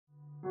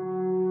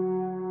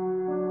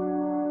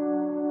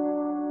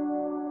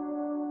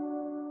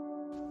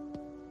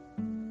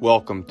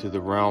Welcome to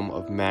the realm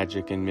of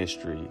magic and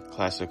mystery,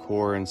 classic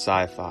horror and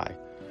sci-fi.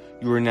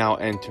 You are now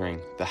entering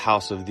the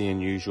House of the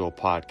Unusual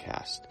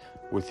podcast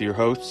with your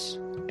hosts,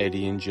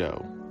 Eddie and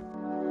Joe.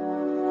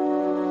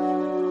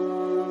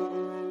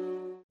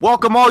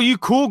 Welcome all you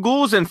cool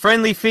ghouls and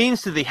friendly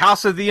fiends to the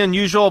House of the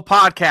Unusual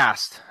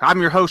podcast.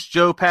 I'm your host,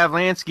 Joe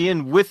Pavlansky,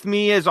 and with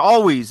me as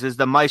always is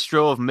the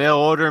maestro of mail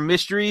order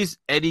mysteries,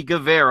 Eddie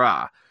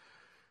Guevara.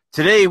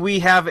 Today we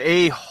have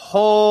a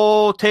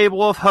whole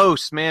table of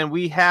hosts, man.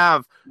 We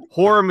have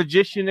horror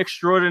magician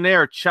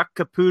extraordinaire Chuck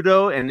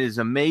Caputo and his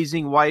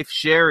amazing wife,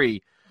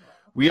 Sherry.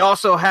 We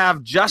also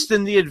have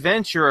Justin the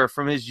Adventurer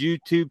from his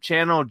YouTube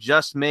channel,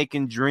 Just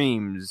Making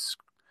Dreams.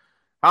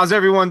 How's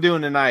everyone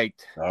doing tonight?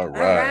 All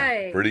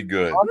right. Pretty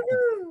good. Awesome.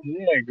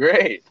 Yeah,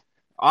 great.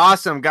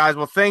 Awesome, guys.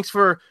 Well, thanks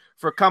for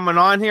coming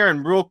on here.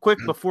 And real quick,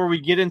 before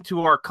we get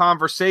into our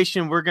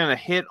conversation, we're going to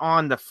hit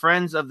on the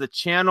friends of the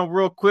channel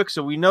real quick.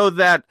 So we know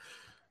that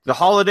the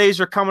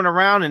holidays are coming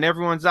around and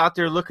everyone's out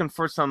there looking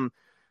for some,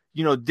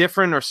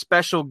 different or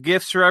special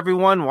gifts for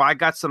everyone. Well, I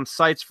got some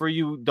sites for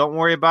you. Don't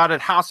worry about it.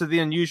 House of the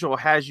Unusual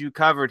has you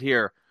covered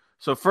here.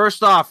 So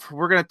first off,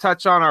 we're going to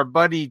touch on our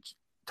buddy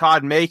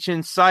Todd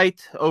Machen's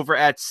site over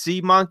at Sea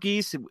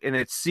Monkeys, and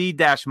it's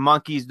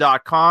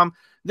sea-monkeys.com.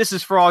 This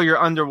is for all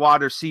your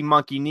underwater sea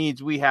monkey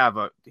needs.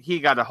 He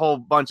got a whole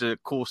bunch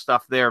of cool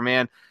stuff there,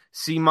 man.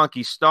 Sea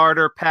Monkey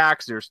starter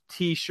packs. There's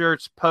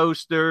t-shirts,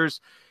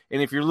 posters.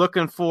 And if you're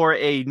looking for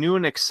a new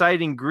and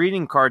exciting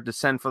greeting card to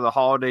send for the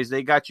holidays,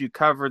 they got you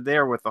covered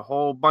there with a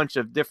whole bunch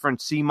of different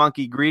Sea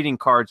Monkey greeting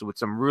cards with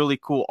some really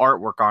cool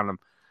artwork on them.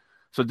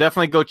 So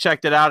definitely go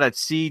check that out at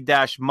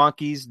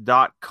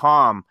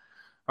sea-monkeys.com.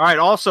 All right.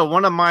 Also,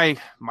 one of my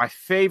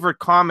favorite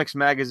comics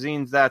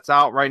magazines that's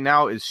out right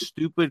now is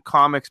Stupid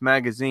Comics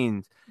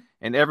Magazines.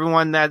 And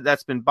everyone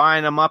that's been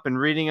buying them up and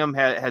reading them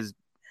has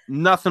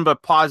nothing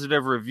but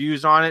positive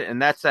reviews on it. And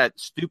that's at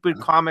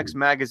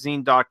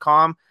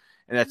stupidcomicsmagazine.com.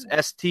 And that's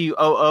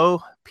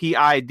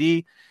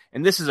STOOPID.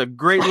 And this is a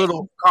great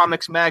little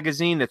comics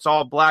magazine. It's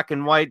all black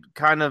and white,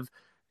 kind of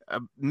a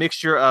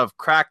mixture of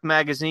Cracked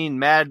Magazine,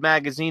 Mad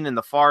Magazine, and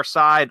The Far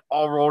Side,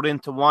 all rolled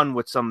into one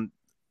with some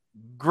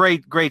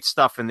great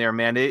stuff in there,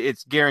 man.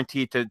 It's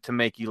guaranteed to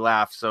make you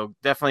laugh. So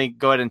definitely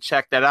go ahead and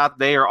check that out.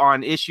 They are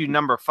on issue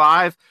number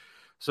 5.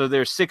 So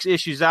there's 6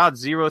 issues out,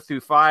 0 through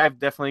 5.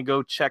 Definitely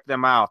go check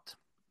them out.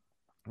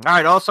 All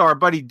right. Also, our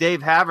buddy Dave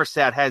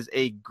Haversat has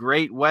a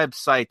great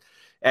website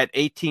at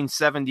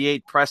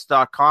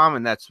 1878press.com,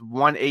 and that's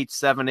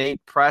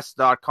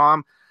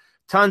 1878press.com.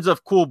 Tons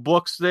of cool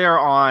books there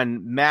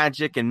on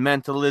magic and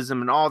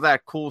mentalism and all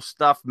that cool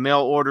stuff,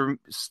 mail order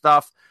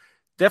stuff.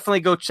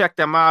 Definitely go check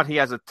them out. He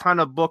has a ton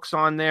of books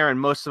on there,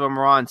 and most of them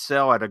are on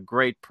sale at a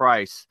great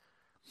price.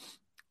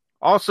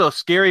 Also,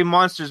 Scary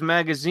Monsters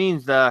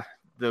Magazine, the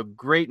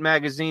great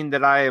magazine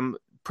that I am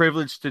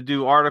privileged to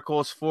do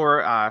articles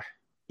for.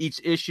 Each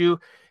issue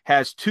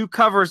has 2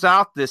 covers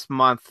out this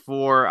month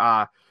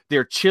for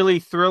their Chilly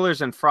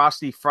Thrillers and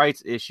Frosty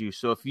Frights issue.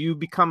 So if you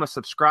become a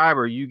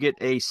subscriber, you get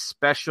a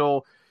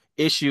special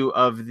issue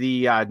of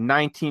the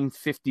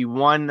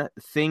 1951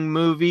 Thing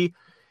movie.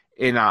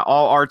 In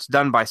all art's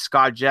done by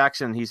Scott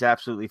Jackson. He's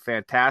absolutely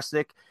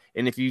fantastic.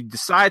 And if you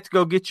decide to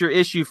go get your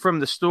issue from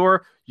the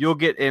store, you'll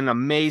get an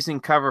amazing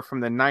cover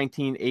from the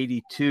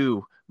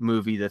 1982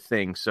 movie, The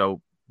Thing.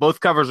 So both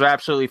covers are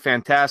absolutely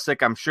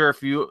fantastic. I'm sure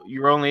if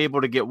you're only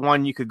able to get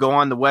one, you could go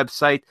on the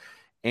website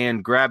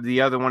and grab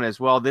the other one as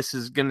well. This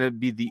is going to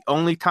be the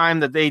only time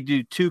that they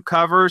do 2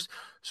 covers,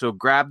 so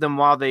grab them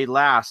while they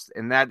last.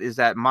 And that is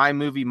at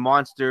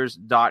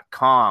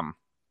mymoviemonsters.com.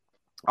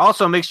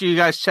 Also, make sure you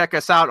guys check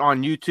us out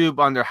on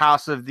YouTube under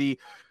House of the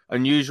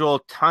Unusual.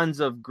 Tons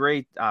of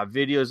great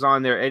videos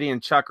on there. Eddie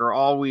and Chuck are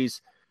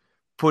always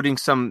putting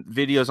some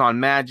videos on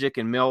magic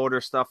and mail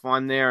order stuff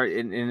on there,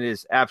 and it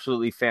is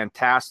absolutely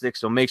fantastic.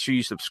 So make sure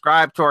you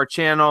subscribe to our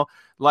channel,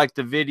 like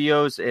the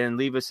videos, and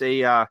leave us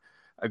a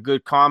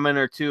good comment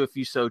or 2 if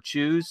you so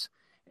choose.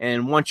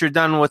 And once you're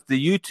done with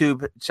the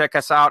YouTube, check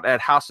us out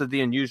at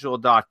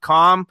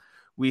houseoftheunusual.com.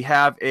 We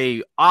have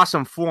a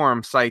awesome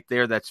forum site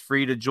there that's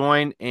free to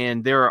join,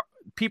 and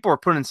people are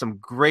putting some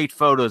great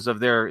photos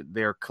of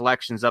their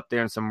collections up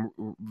there and some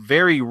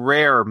very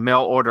rare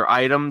mail order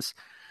items.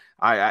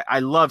 I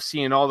love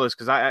seeing all those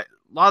because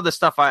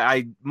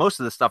most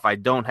of the stuff I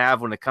don't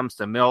have when it comes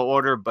to mail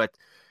order, but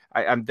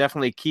I'm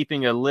definitely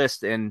keeping a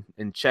list and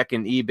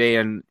checking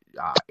eBay and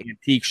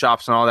antique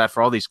shops and all that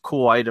for all these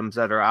cool items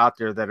that are out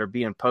there that are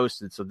being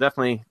posted. So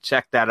definitely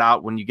check that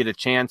out when you get a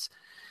chance.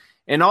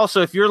 And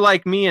also, if you're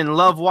like me and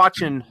love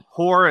watching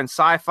horror and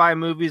sci-fi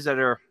movies that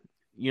are,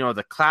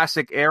 the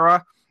classic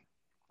era,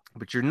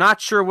 but you're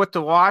not sure what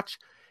to watch,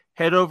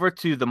 head over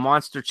to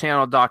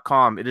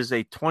themonsterchannel.com. It is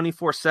a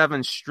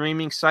 24/7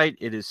 streaming site.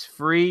 It is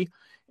free,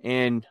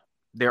 and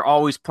they're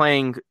always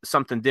playing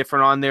something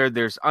different on there.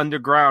 There's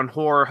underground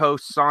horror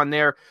hosts on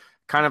there,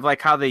 kind of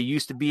like how they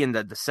used to be in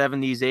the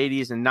 70s,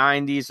 80s, and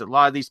 90s. A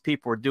lot of these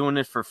people are doing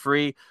it for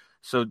free.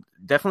 So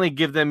definitely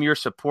give them your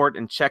support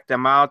and check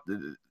them out.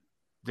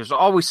 there's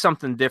always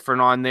something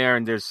different on there,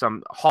 and there's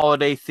some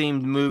holiday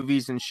themed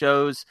movies and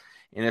shows,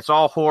 and it's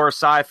all horror,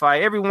 sci-fi.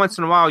 Every once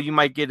in a while, you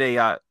might get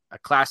a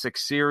classic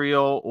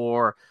serial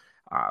or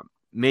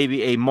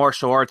maybe a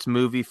martial arts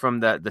movie from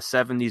the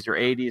 70s or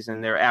 80s,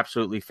 and they're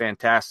absolutely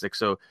fantastic.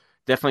 So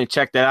definitely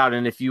check that out.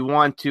 And if you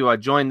want to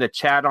join the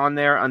chat on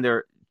there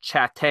under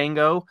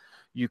Chatango,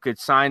 you could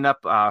sign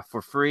up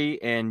for free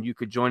and you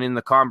could join in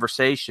the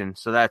conversation.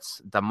 So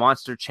that's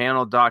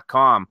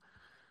themonsterchannel.com.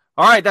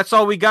 All right, that's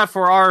all we got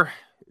for our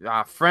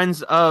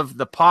friends of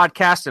the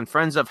podcast and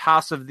friends of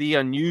House of the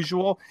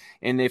Unusual.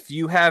 And if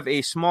you have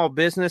a small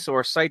business or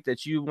a site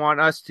that you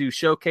want us to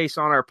showcase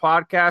on our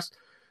podcast,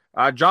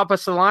 drop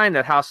us a line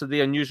at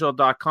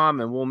houseoftheunusual.com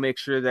and we'll make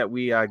sure that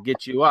we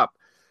get you up.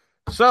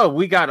 So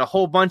we got a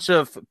whole bunch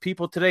of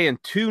people today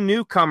and 2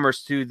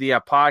 newcomers to the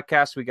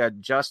podcast. We got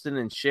Justin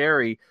and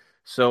Sherry.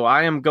 So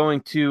I am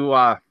going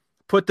to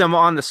put them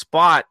on the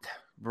spot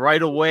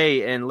right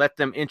away and let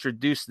them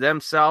introduce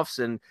themselves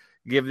and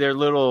give their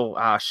little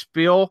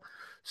spiel.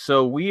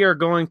 So we are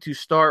going to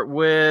start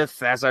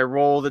with, as I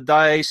roll the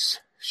dice,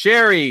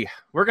 Sherry,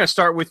 we're going to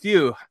start with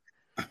you.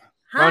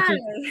 Hi.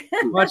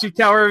 Why don't you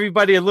tell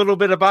everybody a little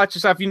bit about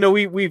yourself? You know,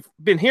 we've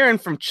been hearing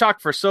from Chuck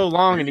for so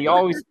long, and he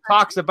always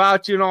talks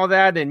about you and all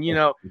that. And, you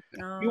know,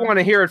 we want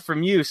to hear it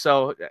from you.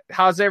 So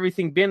how's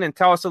everything been? And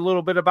tell us a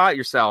little bit about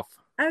yourself.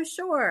 Oh,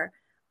 sure.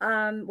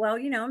 Well,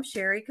 you know, I'm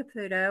Sherry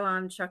Caputo.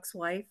 I'm Chuck's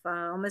wife,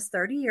 almost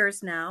 30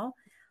 years now.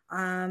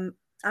 I'm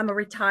a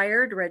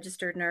retired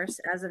registered nurse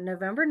as of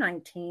November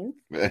 19th.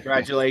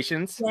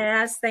 Congratulations.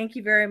 Yes, thank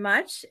you very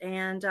much.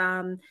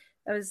 And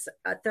it was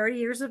 30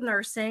 years of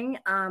nursing,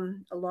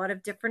 a lot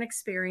of different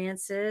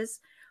experiences.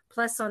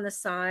 Plus, on the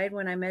side,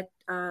 when I met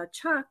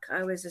Chuck,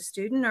 I was a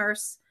student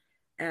nurse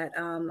at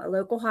a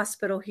local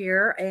hospital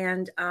here.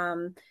 And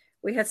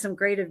we had some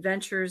great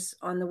adventures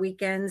on the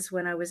weekends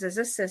when I was his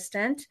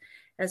assistant,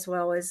 as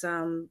well as,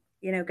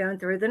 you know, going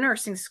through the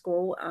nursing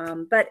school.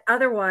 But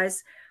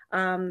otherwise,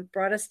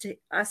 brought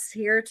us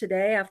here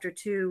today after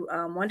 2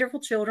 wonderful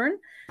children.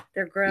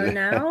 They're grown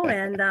now,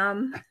 and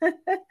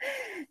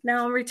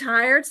now I'm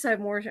retired, so I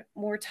have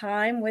more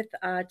time with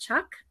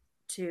Chuck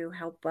to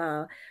help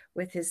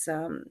with his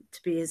to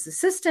be his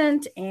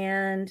assistant,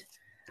 and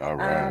all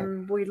right.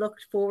 We look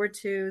forward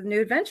to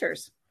new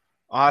adventures.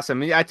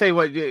 Awesome. I tell you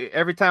what,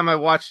 every time I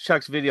watch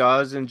Chuck's video, I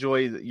always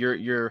enjoy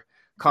your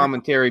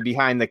commentary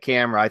behind the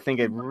camera. I think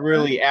it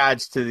really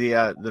adds to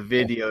the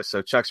video.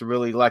 So Chuck's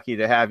really lucky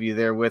to have you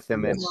there with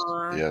him. And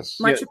yes,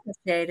 much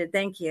appreciated.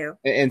 Thank you.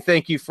 And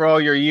thank you for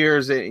all your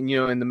years, in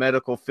the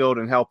medical field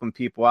and helping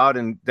people out.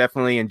 And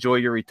definitely enjoy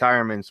your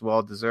retirement. It's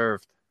well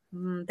deserved.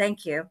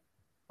 Thank you.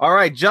 All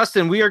right,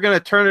 Justin, we are going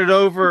to turn it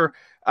over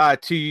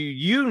to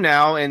you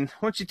now. And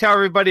why don't you tell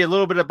everybody a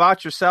little bit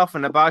about yourself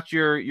and about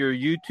your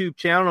YouTube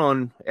channel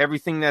and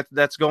everything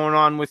that's going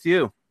on with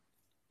you?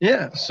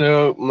 Yeah,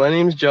 so my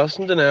name is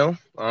Justin Donnell.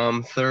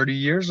 I'm 30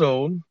 years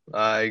old.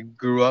 I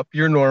grew up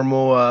your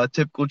normal,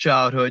 typical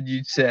childhood,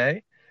 you'd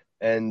say.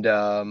 And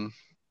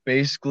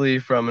basically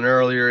from an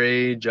earlier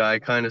age, I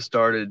kind of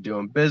started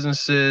doing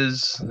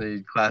businesses.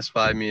 They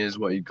classified me as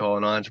what you'd call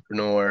an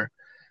entrepreneur.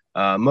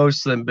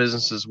 Most of them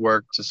businesses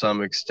work to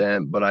some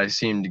extent, but I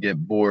seem to get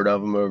bored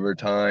of them over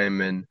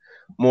time. And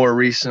more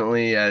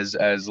recently, as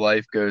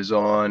life goes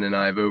on and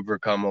I've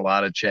overcome a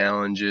lot of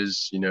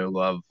challenges,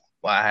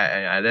 I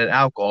had an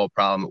alcohol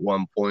problem at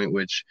one point,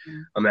 which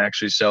I'm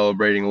actually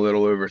celebrating a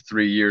little over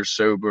 3 years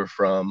sober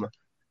from.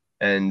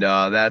 And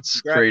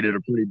that's created a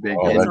pretty big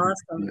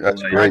awesome.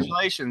 That's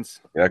Congratulations.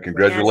 Yeah,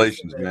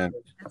 congratulations, man.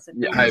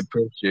 Yeah, I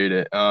appreciate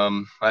it.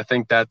 I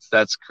think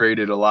that's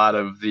created a lot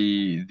of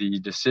the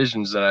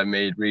decisions that I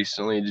made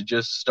recently to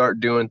just start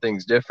doing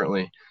things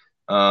differently.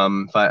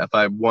 If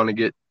I want to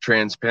get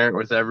transparent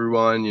with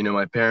everyone,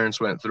 my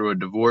parents went through a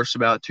divorce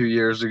about 2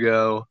 years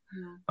ago.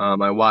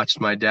 I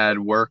watched my dad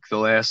work the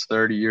last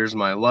 30 years of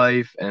my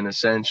life, and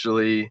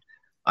essentially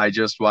I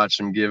just watched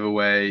him give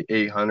away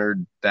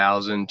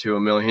 $800,000 to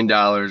 $1 million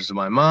to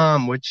my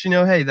mom, which,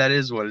 hey, that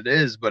is what it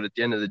is. But at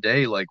the end of the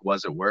day,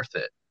 was it worth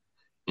it?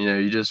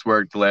 You just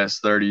worked the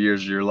last 30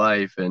 years of your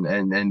life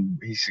and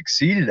he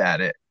succeeded at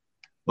it.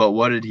 But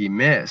what did he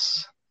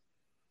miss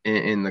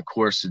in the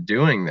course of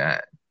doing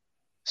that?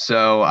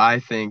 So I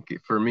think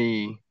for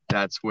me,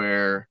 that's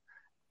where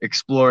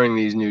exploring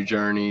these new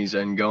journeys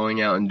and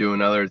going out and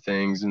doing other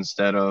things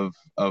instead of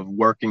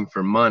working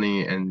for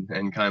money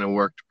and kind of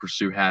work to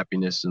pursue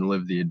happiness and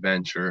live the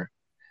adventure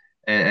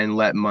and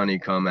let money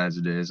come as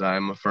it is.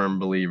 I'm a firm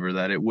believer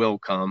that it will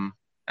come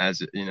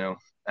as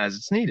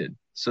it's needed.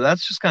 So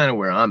that's just kind of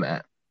where I'm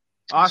at.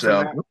 Awesome. So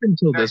up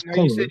until this point,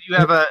 you said you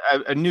have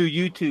a new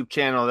YouTube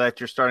channel that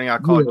you're starting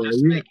out called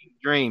Just Making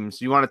Dreams.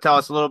 You want to tell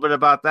us a little bit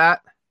about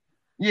that?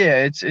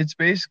 Yeah, it's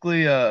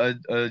basically a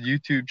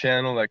YouTube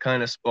channel that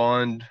kind of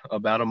spawned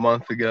about a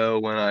month ago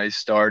when I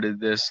started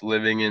this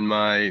living in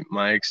my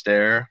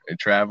Xterra,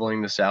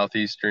 traveling the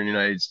southeastern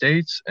United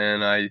States.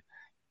 And I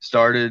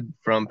started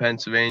from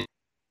Pennsylvania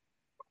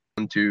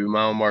to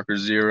mile marker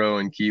 0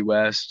 in Key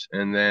West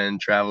and then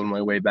traveled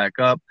my way back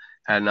up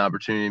had an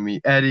opportunity to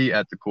meet Eddie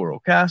at the Coral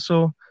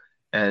Castle.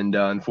 And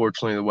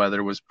unfortunately, the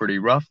weather was pretty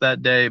rough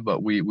that day,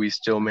 but we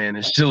still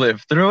managed to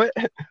live through it.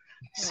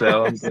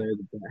 So I'm glad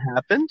that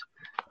happened.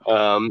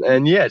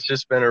 And yeah, it's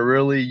just been a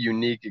really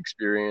unique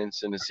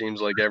experience. And it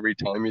seems like every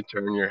time you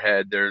turn your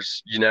head,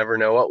 you never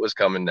know what was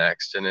coming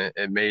next. And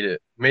it made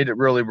it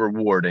really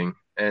rewarding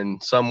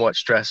and somewhat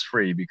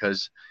stress-free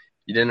because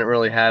you didn't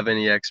really have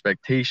any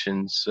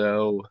expectations.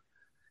 So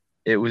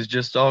it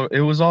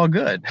was all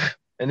good.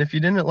 And if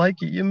you didn't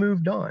like it, you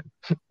moved on.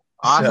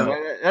 Awesome.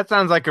 So, That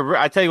sounds like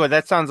I tell you what,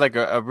 that sounds like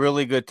a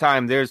really good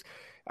time.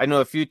 I know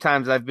a few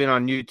times I've been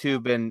on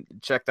YouTube and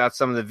checked out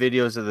some of the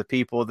videos of the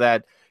people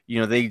that,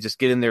 they just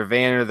get in their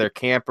van or their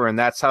camper and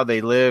that's how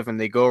they live and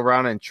they go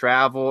around and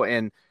travel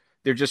and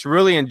they're just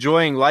really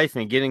enjoying life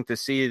and getting to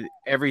see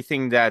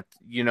everything that,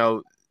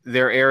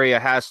 their area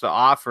has to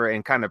offer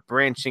and kind of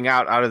branching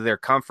out of their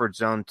comfort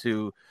zone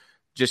to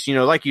just,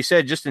 like you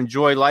said, just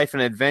enjoy life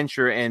and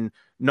adventure and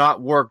not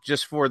work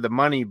just for the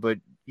money, but,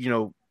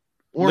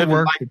 or living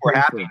work life for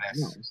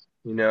happiness.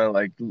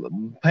 Like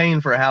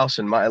paying for a house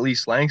in at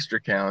least Lancaster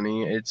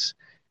County.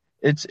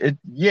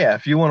 Yeah,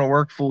 if you want to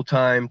work full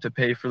time to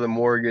pay for the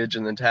mortgage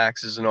and the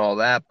taxes and all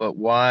that, but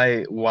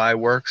why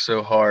work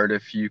so hard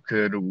if you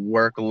could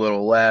work a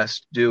little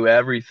less, do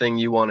everything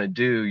you want to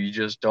do? You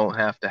just don't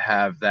have to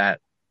have that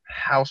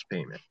house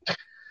payment,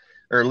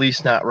 or at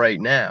least not right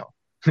now.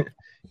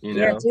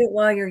 Yeah, do it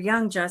while you're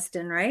young,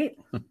 Justin, right?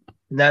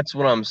 That's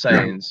what I'm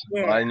saying. So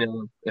Yeah. I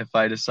know if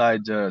I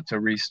decide to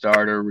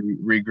restart or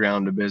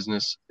reground a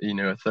business,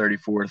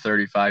 34,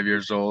 35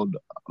 years old,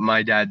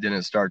 my dad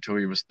didn't start till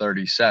he was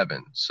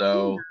 37.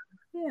 So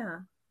yeah,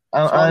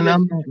 I'm not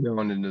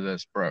going into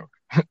this broke.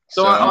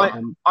 So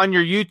on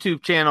your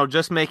YouTube channel,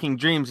 Just Making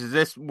Dreams, is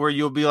this where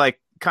you'll be like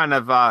kind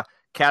of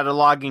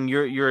cataloging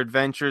your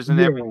adventures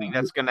and everything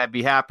that's going to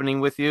be happening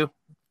with you?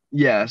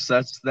 Yes,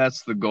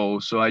 that's the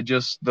goal. So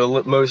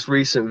the most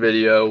recent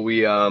video,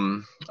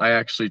 I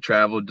actually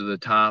traveled to the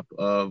top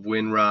of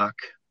Windrock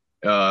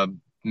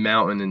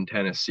Mountain in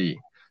Tennessee.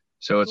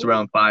 So it's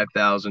around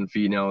 5,000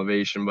 feet in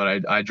elevation,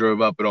 but I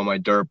drove up it on my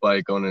dirt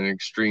bike on an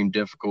extreme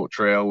difficult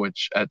trail,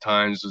 which at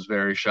times was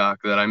very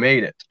shocked that I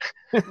made it.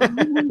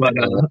 But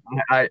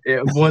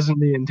it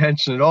wasn't the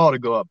intention at all to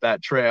go up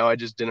that trail. I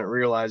just didn't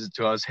realize it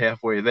till I was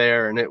halfway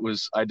there, and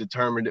I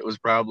determined it was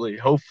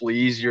hopefully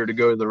easier to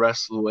go the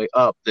rest of the way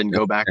up than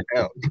go back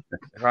down.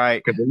 Right.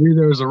 Because I knew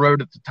there was a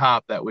road at the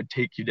top that would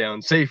take you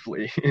down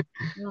safely.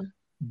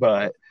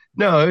 But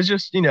no, it was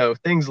just,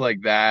 things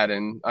like that.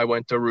 And I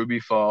went to Ruby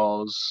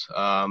Falls.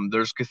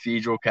 There's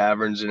Cathedral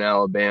Caverns in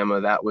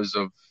Alabama. That was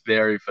a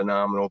very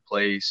phenomenal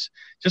place.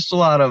 Just a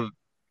lot of,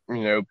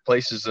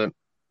 places that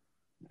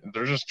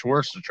they're just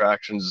tourist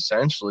attractions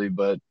essentially.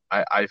 But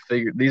I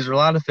figured these are a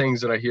lot of things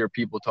that I hear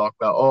people talk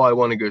about. Oh, I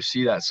want to go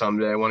see that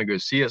someday. I want to go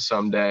see it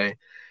someday.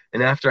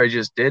 And after I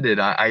just did it,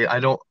 I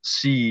don't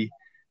see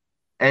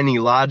any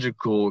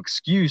logical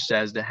excuse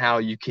as to how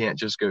you can't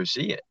just go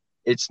see it.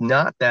 It's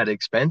not that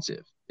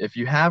expensive. If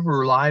you have a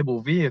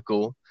reliable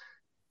vehicle,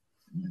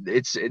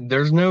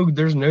 there's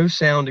no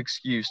sound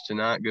excuse to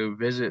not go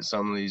visit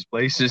some of these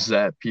places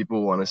that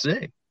people want to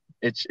see.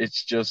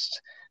 It's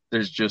just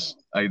there's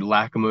just a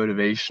lack of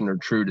motivation or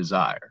true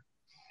desire.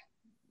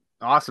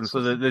 Awesome.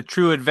 So the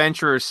true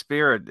adventurer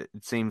spirit, it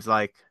seems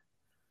like.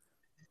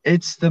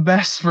 It's the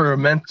best for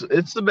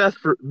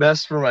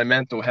best for my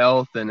mental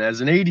health, and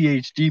as an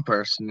ADHD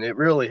person, it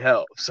really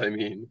helps. I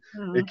mean,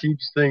 it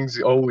keeps things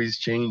always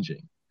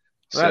changing.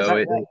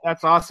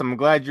 That's awesome. I'm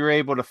glad you're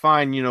able to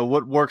find,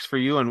 what works for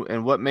you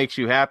and what makes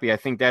you happy. I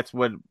think that's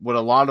what a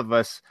lot of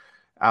us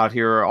out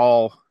here are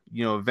all,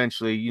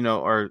 eventually,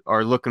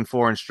 are looking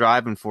for and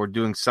striving for,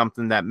 doing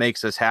something that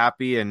makes us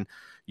happy and,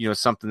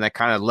 something that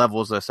kind of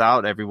levels us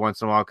out every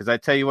once in a while. Because I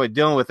tell you what,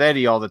 dealing with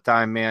Eddie all the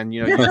time, man,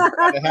 you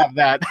gotta have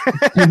that,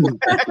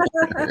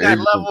 that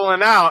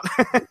leveling out.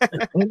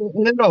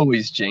 And it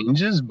always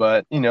changes,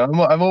 but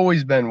I've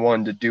always been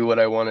one to do what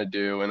I want to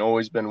do, and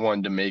always been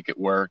one to make it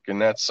work.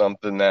 And that's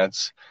something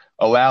that's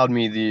allowed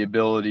me the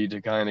ability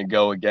to kind of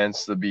go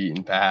against the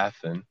beaten path,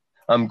 and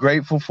I'm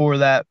grateful for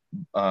that.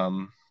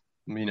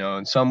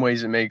 In some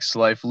ways, it makes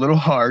life a little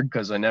hard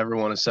because I never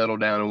want to settle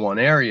down in one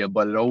area,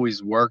 but it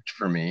always worked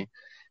for me.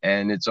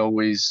 And it's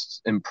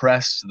always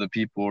impressed the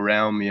people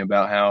around me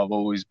about how I've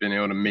always been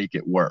able to make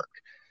it work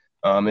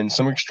in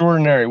some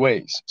extraordinary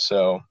ways.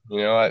 So,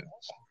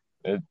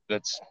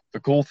 that's the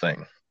cool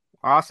thing.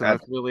 Awesome.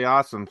 That's really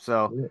awesome.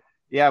 So,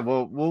 yeah,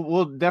 well,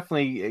 we'll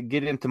definitely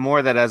get into more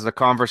of that as the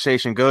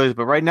conversation goes.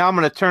 But right now, I'm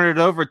going to turn it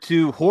over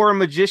to horror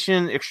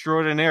magician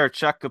extraordinaire,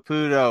 Chuck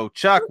Caputo.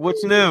 Chuck,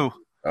 what's new?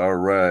 All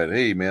right.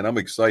 Hey, man, I'm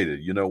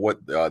excited. You know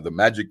what? The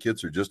magic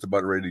kits are just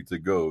about ready to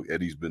go.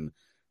 Eddie's been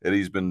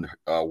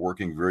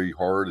working very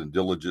hard and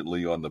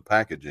diligently on the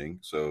packaging.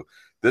 So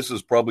this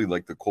is probably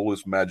like the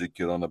coolest magic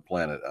kit on the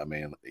planet. I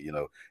mean,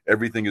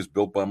 everything is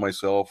built by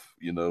myself,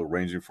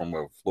 ranging from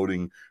a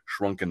floating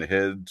shrunken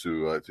head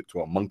to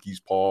a monkey's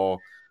paw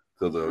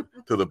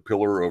the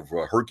pillar of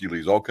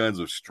Hercules, all kinds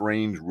of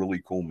strange,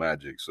 really cool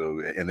magic. So,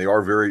 and they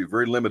are very,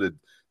 very limited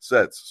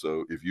sets.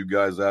 So if you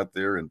guys out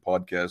there in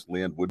podcast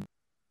land would,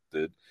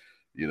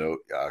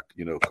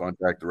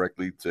 contact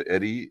directly to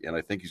Eddie, and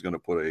I think he's going to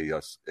put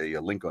a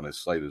link on his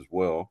site as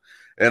well.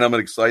 And I'm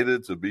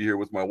excited to be here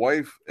with my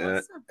wife,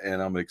 Awesome.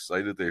 and I'm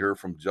excited to hear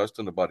from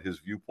Justin about his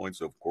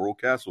viewpoints of Coral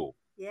Castle.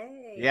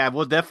 Yay. Yeah,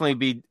 we'll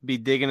definitely be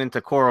digging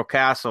into Coral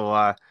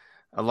Castle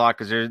a lot,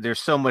 because there's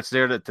so much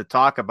there to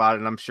talk about,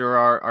 and I'm sure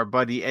our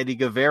buddy Eddie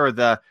Guevara,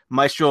 the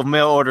maestro of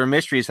mail order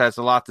mysteries, has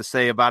a lot to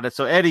say about it.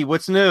 So Eddie,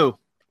 what's new?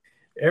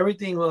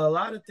 Everything. Well, a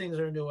lot of things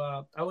are new.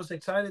 I was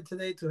excited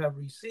today to have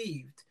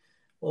received.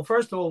 Well,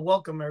 first of all,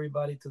 welcome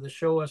everybody to the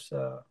show. As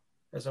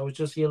I was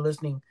just here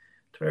listening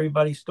to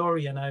everybody's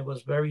story, and I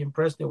was very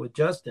impressed there with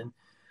Justin.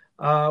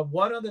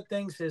 One of the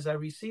things is I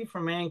received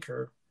from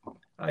Anchor.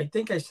 I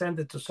think I sent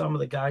it to some of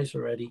the guys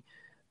already.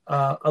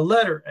 A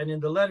letter, and in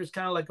the letter it's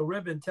kind of like a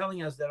ribbon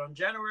telling us that on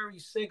January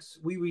 6th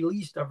we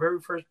released our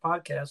very first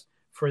podcast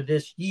for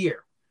this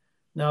year.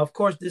 Now, of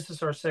course, this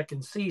is our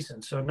second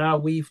season, so now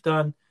we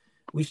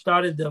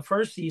started the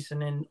first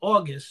season in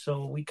August,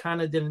 so we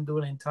kind of didn't do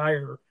an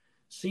entire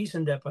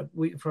season there, but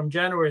from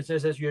January it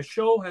says, as your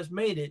show has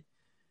made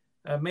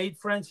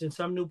friends in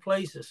some new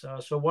places.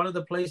 So one of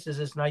the places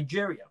is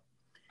Nigeria.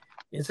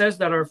 It says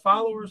that our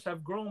followers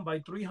have grown by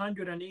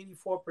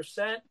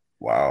 384%.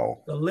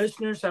 Wow. The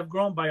listeners have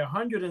grown by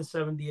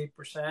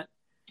 178%.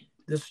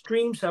 The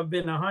streams have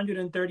been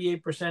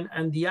 138%,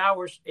 and the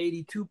hours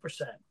 82%.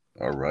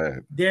 All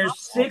right. There's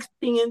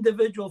 16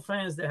 individual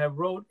fans that have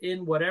wrote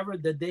in whatever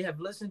that they have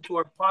listened to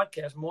our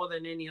podcast more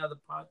than any other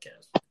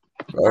podcast.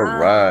 All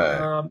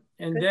right.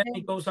 And then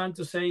it goes on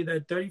to say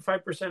that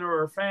 35% of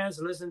our fans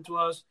listen to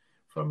us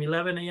from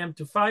 11 a.m.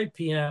 to 5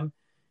 p.m.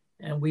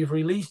 And we've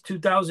released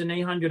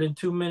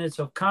 2,802 minutes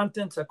of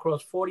content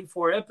across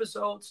 44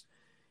 episodes.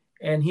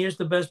 And here's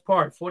the best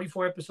part,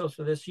 44 episodes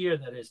for this year,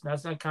 that is.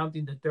 That's not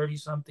counting the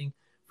 30-something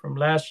from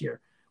last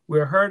year.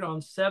 We're heard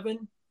on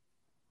 7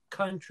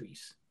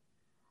 countries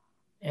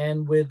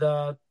and with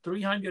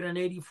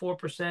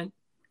 384%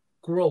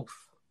 growth.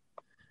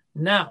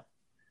 Now,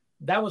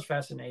 that was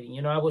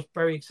fascinating. I was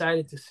very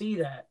excited to see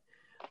that.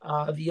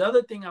 The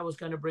other thing I was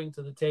going to bring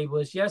to the table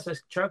is, yes,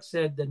 as Chuck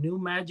said, the new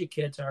Magic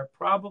kits are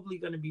probably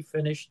going to be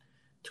finished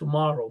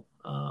tomorrow.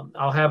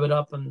 I'll have it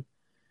up on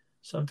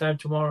sometime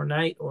tomorrow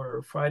night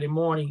or Friday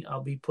morning.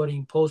 I'll be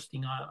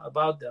posting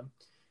about them,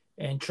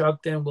 and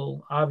Chuck then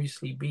will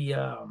obviously be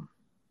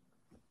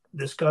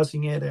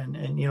discussing it,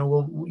 and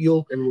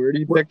you'll. And where do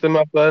you pick them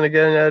up then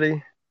again,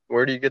 Eddie?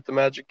 Where do you get the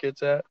Magic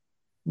kits at?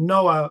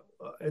 No,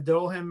 they're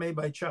all handmade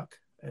by Chuck,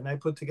 and I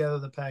put together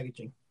the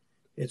packaging.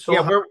 It's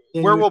all where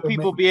will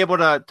people be able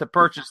to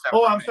purchase them?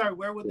 Oh, I'm sorry.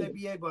 Where would they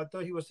be able? I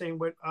thought he was saying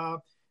where.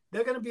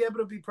 They're going to be able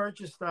to be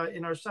purchased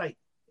in our site,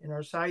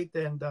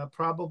 and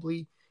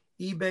probably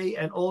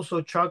eBay, and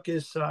also Chuck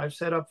is. I've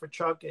set up for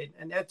Chuck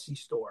an Etsy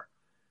store,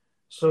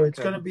 so it's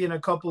going to be in a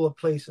couple of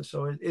places.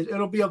 So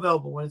it'll be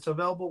available. When it's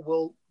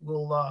available,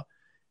 we'll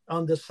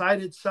on the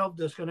site itself.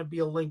 There's going to be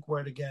a link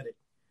where to get it.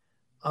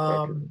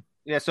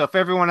 Yeah, so if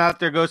everyone out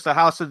there goes to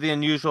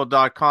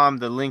houseoftheunusual.com,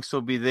 the links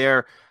will be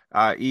there.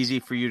 Easy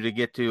for you to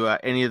get to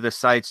any of the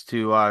sites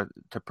to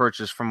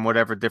purchase from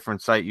whatever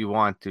different site you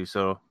want to.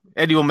 So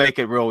Eddie will make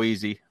it real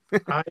easy.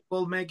 I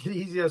will make it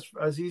easy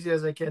as easy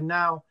as I can.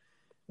 Now,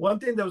 one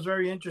thing that was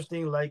very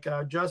interesting, like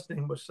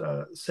Justin was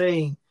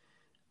saying,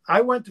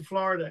 I went to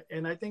Florida,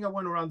 and I think I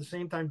went around the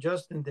same time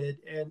Justin did,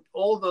 and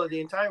although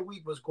the entire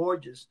week was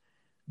gorgeous,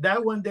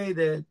 that one day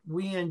that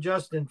we and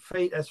Justin,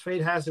 fate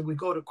has it, we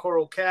go to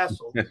Coral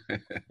Castle.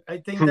 I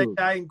think that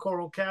guy in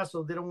Coral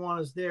Castle didn't want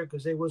us there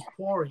because it was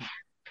pouring.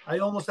 I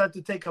almost had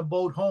to take a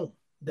boat home.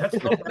 That's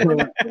no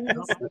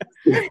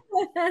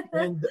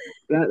and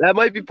that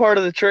might be part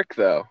of the trick,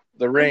 though.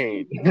 The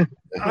rain.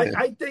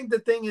 I think the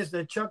thing is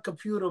that Chuck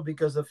Caputo,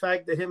 because the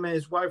fact that him and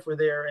his wife were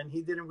there, and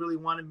he didn't really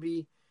want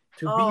me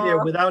to be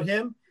there without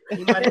him,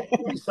 he might have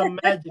done some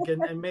magic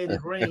and made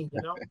it rain.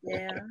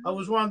 Yeah. I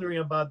was wondering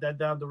about that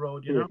down the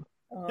road.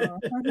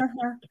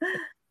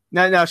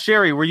 Now,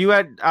 Sherry, were you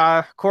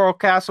at Coral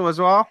Castle as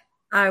well?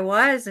 I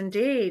was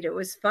indeed. It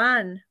was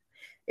fun.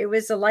 It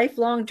was a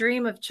lifelong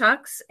dream of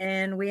Chuck's,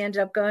 and we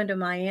ended up going to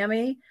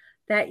Miami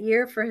that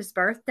year for his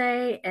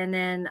birthday, and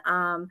then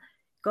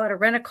got a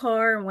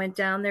rent-a-car and went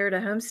down there to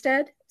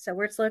Homestead. Is that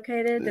where it's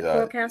located, the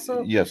Coral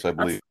Castle? Yes, I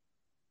believe.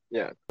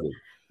 Yeah.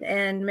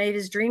 And made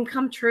his dream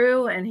come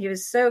true, and he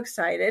was so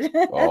excited.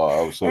 Oh,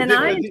 I was so and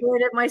excited. I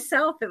enjoyed it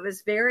myself. It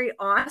was very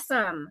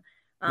awesome.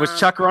 Was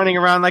Chuck running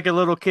around like a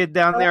little kid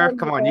down there?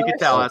 Come on, you can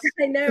tell us.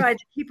 I know. I had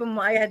to keep him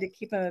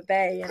at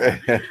bay.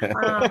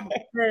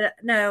 But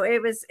no,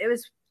 it was.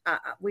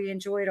 We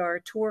enjoyed our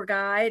tour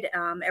guide.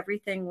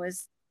 Everything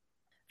was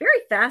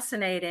very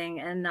fascinating,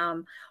 and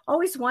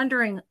always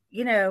wondering,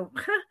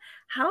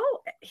 how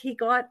he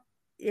got.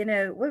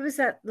 What's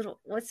that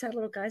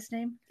little guy's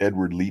name?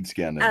 Edward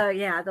Leedscan. Oh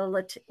yeah,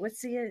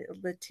 what's he?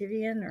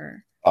 Latvian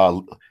or?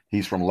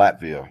 He's from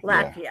Latvia.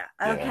 Latvia.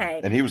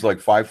 Okay. And he was like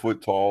 5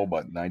 foot tall,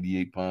 about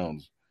 98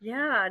 pounds.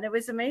 Yeah, and it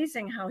was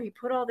amazing how he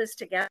put all this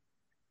together.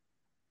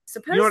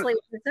 Supposedly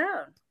with his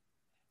own.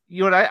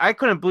 You know what? I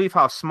couldn't believe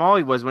how small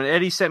he was when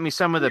Eddie sent me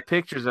some of the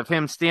pictures of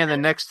him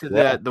standing next to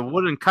the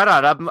wooden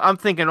cutout. I'm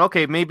thinking,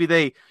 okay, maybe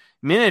they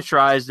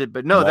miniaturized it,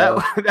 but no.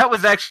 that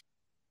was actually,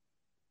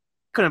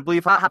 couldn't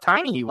believe how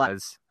tiny he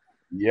was.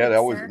 Yeah,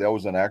 that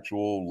was an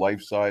actual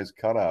life-size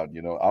cutout.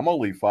 You know, I'm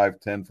only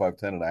 5'10",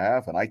 5'10 and a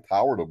half, and I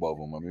towered above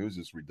him. I mean, it was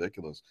just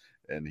ridiculous.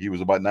 And he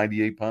was about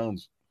 98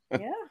 pounds.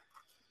 Yeah.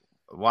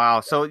 Wow.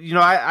 So, you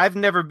know, I've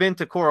never been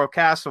to Coral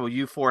Castle.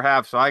 You four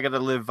have, so I got to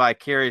live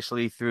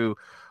vicariously through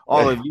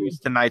all of you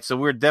tonight. So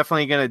we're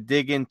definitely going to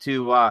dig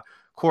into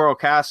Coral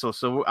Castle.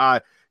 So,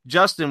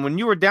 Justin, when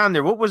you were down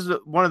there, what was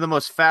one of the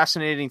most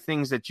fascinating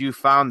things that you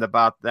found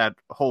about that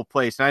whole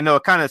place? And I know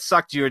it kind of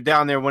sucked you were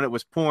down there when it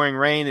was pouring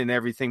rain and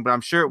everything, but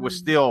I'm sure it was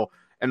still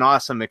an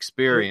awesome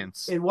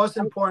experience. It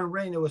wasn't pouring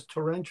rain; it was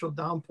torrential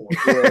downpour.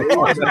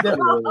 I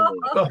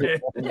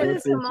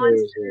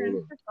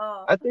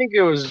think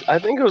it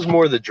was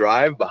more the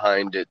drive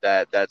behind it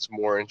that's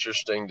more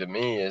interesting to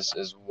me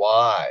is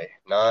why,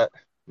 not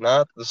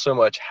so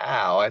much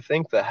how. I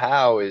think the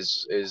how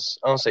is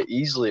I don't say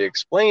easily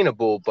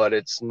explainable, but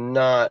it's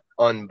not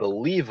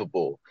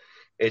unbelievable.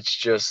 It's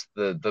just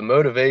the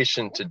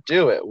motivation to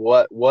do it.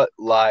 What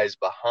lies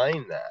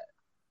behind that?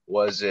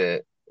 Was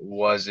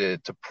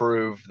it to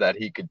prove that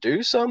he could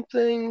do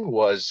something?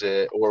 Was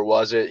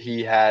it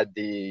he had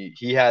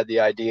the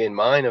idea in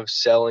mind of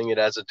selling it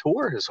as a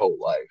tour his whole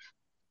life?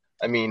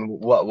 I mean,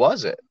 what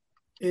was it?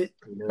 You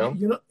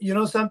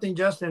know something,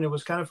 Justin? It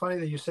was kind of funny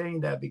that you're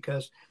saying that,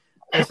 because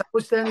as I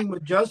was standing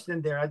with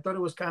Justin there, I thought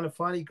it was kind of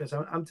funny because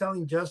I'm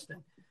telling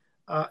Justin,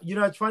 you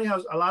know, it's funny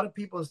how a lot of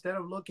people, instead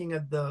of looking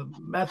at the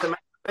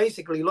mathematics,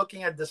 basically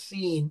looking at the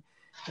scene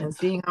and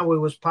seeing how it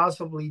was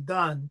possibly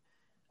done,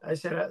 I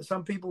said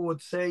some people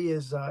would say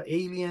is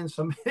aliens.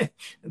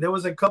 There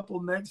was a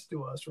couple next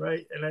to us,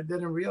 right? And I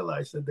didn't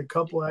realize that the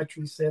couple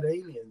actually said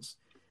aliens.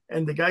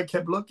 And the guy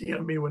kept looking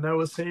at me when I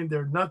was saying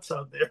they're nuts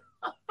out there.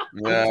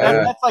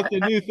 Yeah, that's like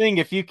the new thing.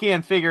 If you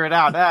can't figure it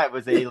out, it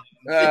was aliens.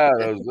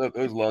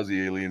 those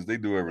lousy aliens, they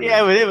do everything.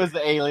 Yeah, but it was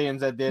the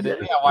aliens that did it.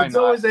 Yeah, why it's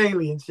not? always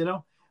aliens, you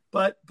know.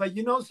 But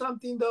you know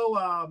something though,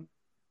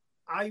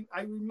 I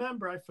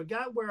remember, I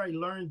forgot where I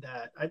learned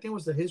that. I think it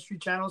was the History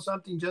Channel or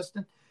something,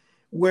 Justin,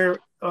 where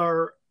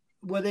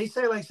they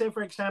say, like, say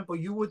for example,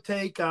 you would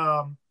take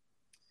and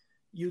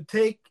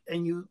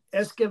you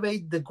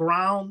excavate the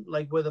ground,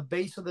 like where the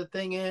base of the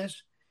thing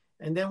is,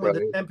 and then when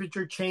the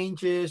temperature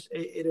changes,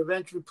 it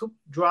eventually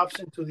drops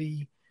into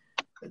the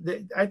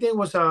I think it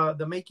was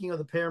the making of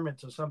the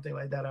pyramids or something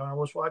like that. I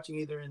was watching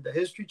either in the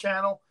History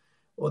Channel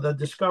or the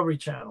Discovery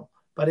Channel,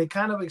 but it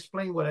kind of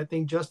explained what I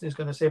think Justin is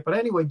going to say. But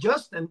anyway,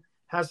 Justin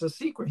has a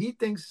secret. He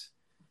thinks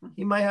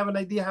he might have an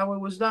idea how it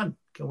was done.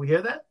 Can we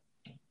hear that?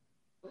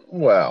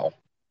 Well,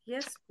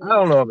 yes, I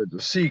don't know if it's a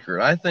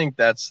secret. I think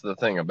that's the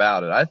thing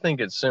about it. I think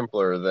it's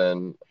simpler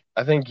than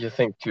I think you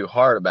think too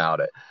hard about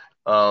it.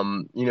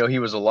 You know, he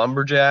was a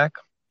lumberjack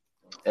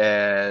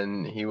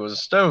and he was a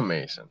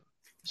stonemason.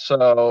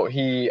 So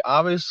he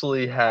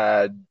obviously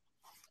had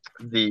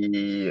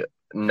the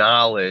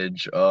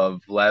knowledge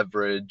of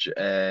leverage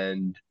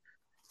and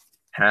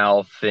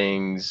how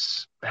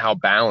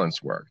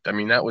balance worked. I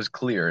mean, that was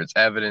clear. Its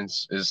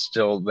evidence is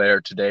still there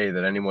today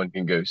that anyone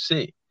can go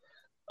see.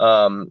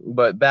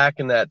 But back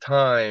in that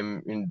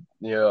time,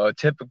 a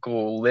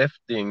typical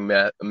lifting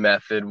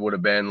method would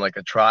have been like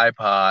a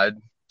tripod,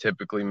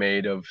 typically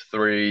made of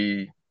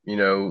 3,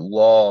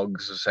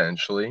 logs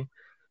essentially,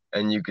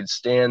 and you could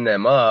stand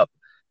them up.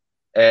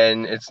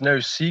 And it's no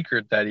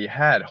secret that he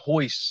had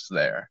hoists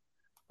there.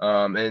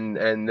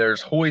 And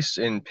there's hoists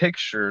in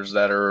pictures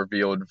that are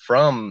revealed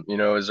from,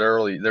 as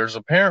early. There's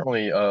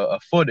apparently a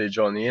footage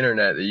on the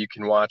internet that you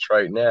can watch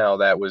right now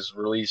that was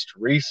released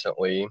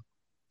recently,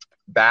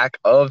 back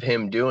of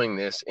him doing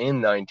this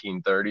in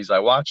 1930s. I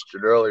watched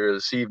it earlier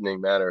this evening,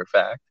 matter of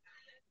fact,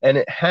 and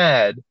it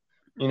had,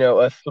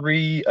 a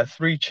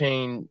three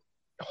chain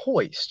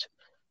hoist.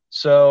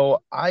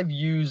 So I've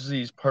used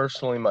these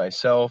personally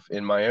myself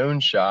in my own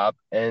shop,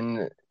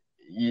 and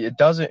it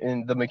doesn't,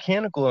 in the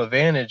mechanical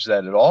advantage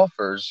that it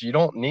offers, you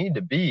don't need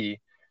to be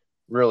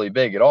really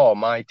big at all.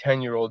 My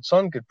 10-year-old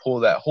son could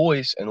pull that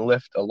hoist and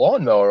lift a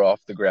lawnmower off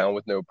the ground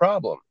with no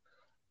problem.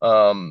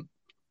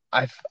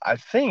 I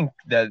think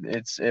that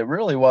it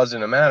really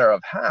wasn't a matter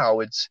of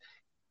how,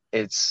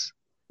 it's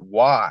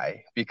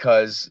why,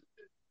 because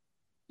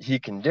he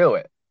can do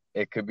it.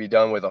 It could be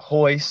done with a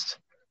hoist.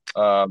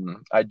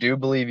 I do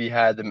believe he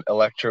had the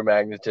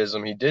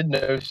electromagnetism. He did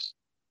know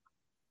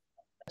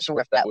so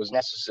if that was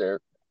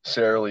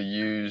necessarily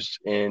used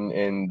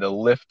in the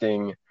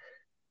lifting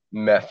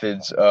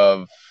methods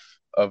of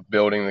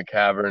building the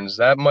caverns.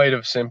 That might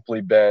have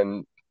simply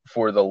been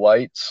for the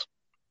lights,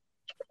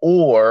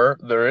 or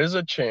there is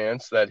a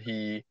chance that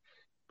he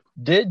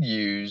did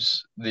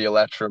use the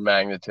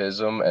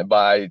electromagnetism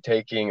by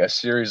taking a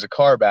series of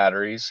car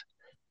batteries,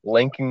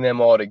 linking them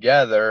all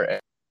together,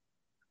 and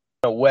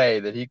in a way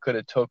that he could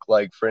have took,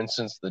 like, for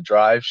instance, the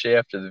drive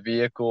shaft of the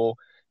vehicle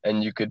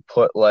and you could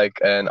put like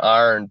an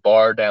iron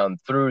bar down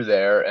through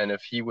there. And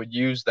if he would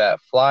use that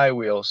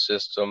flywheel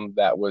system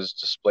that was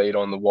displayed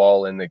on the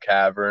wall in the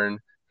cavern,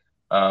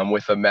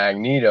 with a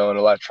magneto, an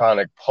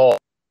electronic pulse,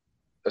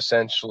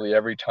 essentially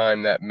every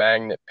time that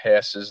magnet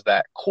passes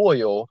that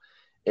coil,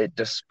 it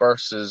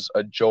disperses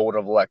a jolt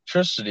of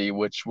electricity,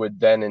 which would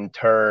then in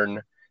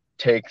turn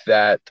take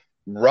that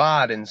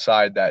rod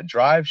inside that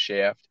drive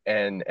shaft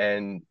and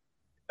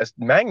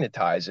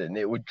magnetize it, and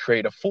it would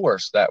create a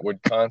force that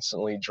would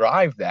constantly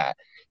drive that.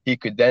 He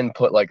could then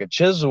put like a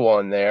chisel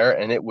on there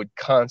and it would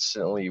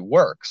constantly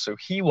work. So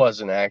he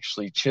wasn't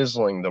actually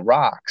chiseling the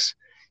rocks.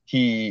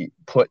 He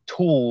put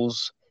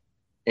tools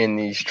in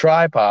these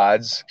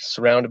tripods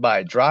surrounded by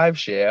a drive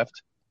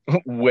shaft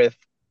with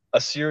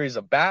a series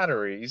of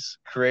batteries,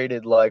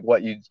 created like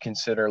what you'd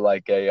consider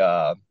like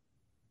a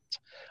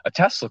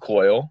Tesla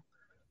coil.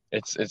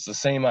 It's the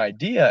same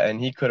idea,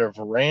 and he could have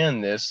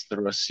ran this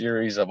through a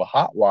series of a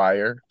hot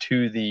wire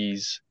to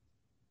these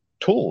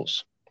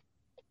tools.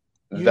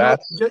 You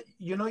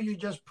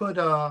just put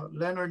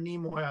Leonard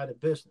Nimoy out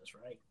of business,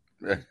 right?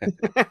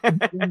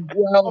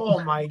 Well,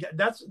 oh my God,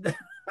 that's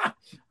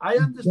I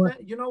understand.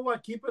 You know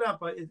what? Keep it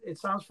up. It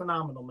sounds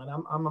phenomenal, man.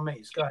 I'm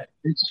amazed. Go ahead.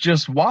 It's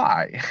just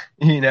why,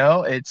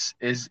 it's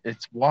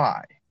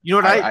why. You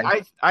know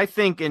what I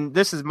think, and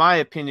this is my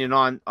opinion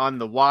on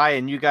the why,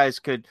 and you guys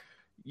could,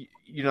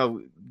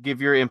 give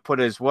your input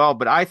as well.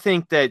 But I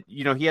think that,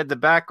 he had the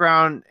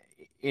background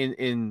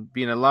in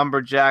being a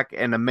lumberjack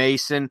and a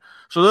mason.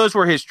 So those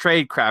were his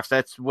trade crafts.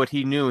 That's what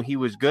he knew he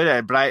was good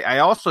at. But I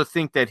also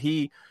think that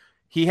he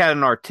had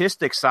an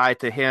artistic side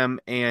to him,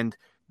 and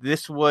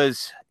this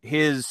was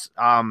his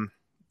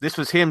this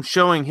was him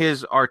showing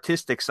his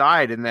artistic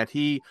side, and that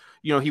he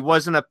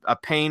wasn't a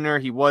painter,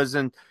 he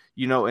wasn't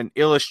an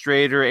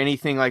illustrator,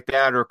 anything like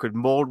that, or could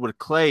mold with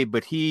clay,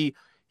 but he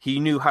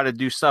knew how to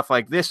do stuff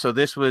like this. So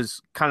this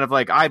was kind of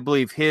like, I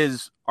believe,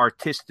 his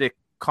artistic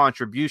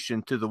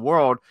contribution to the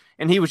world,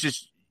 and he was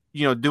just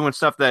doing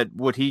stuff that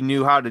what he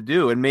knew how to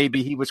do, and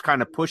maybe he was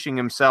kind of pushing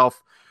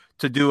himself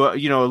to do a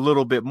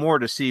little bit more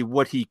to see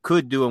what he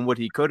could do and what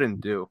he couldn't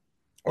do.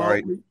 All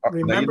right.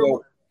 Remember,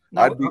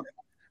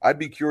 I'd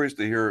be curious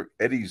to hear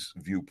Eddie's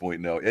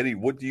viewpoint now. Eddie,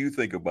 what do you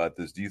think about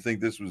this? Do you think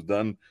this was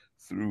done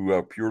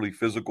through purely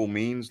physical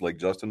means, like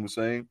Justin was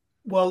saying?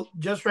 Well,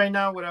 just right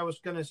now, what I was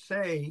going to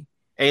say,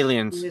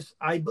 aliens. Is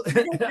I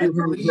believe, I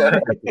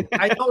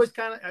know it's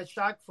kind of a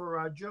shock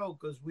for Joe,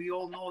 because we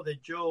all know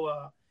that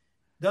Joe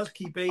does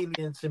keep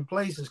aliens in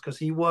places, because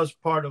he was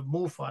part of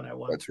MUFON at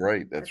one. That's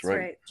right. That's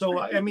right. So,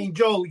 I mean,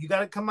 Joe, you got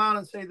to come out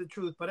and say the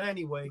truth. But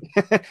anyway,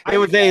 it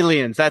was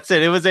aliens. That's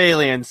it. It was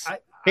aliens.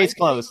 Case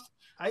closed.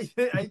 I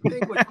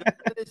think what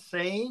Justin is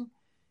saying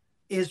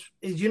is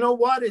you know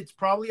what? It's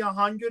probably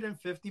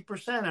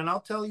 150%, and I'll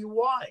tell you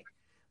why.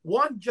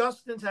 One,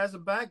 Justin has a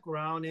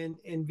background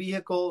in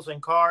vehicles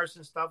and cars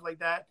and stuff like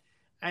that,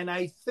 and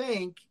I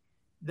think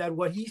that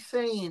what he's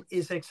saying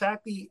is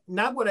exactly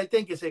not what I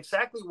think, is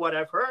exactly what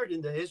I've heard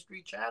in the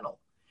History Channel.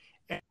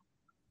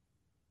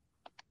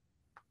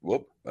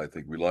 Whoop! I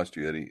think we lost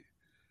you, Eddie.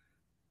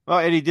 Well,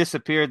 Eddie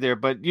disappeared there,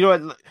 but you know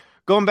what?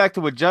 Going back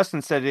to what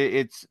Justin said,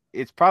 it's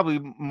probably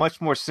much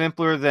more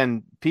simpler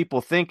than people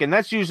think, and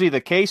that's usually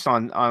the case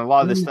on a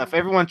lot of this stuff.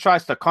 Everyone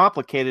tries to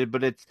complicate it,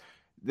 but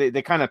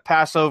they kind of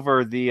pass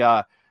over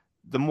the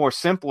more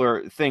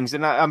simpler things.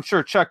 And I'm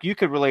sure, Chuck, you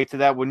could relate to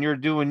that when you're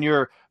doing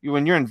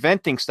when you're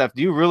inventing stuff.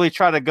 Do you really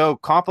try to go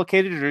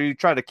complicated, or do you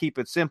try to keep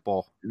it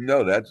simple?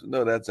 No,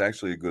 that's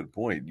actually a good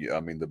point. Yeah, I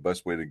mean, the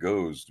best way to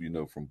go is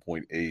from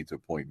point A to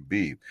point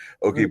B.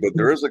 Okay, but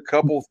there is a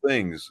couple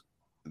things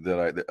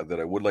that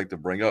I would like to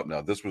bring up. Now,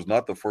 this was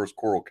not the first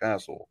coral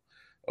castle.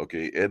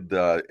 Okay, Ed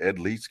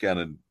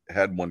Leedscannon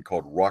had one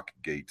called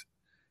Rockgate,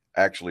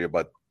 actually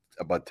about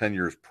 10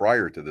 years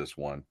prior to this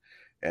one,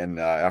 and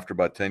after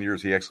about 10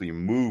 years, he actually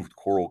moved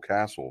Coral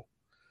Castle.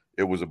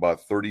 It was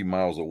about 30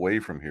 miles away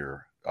from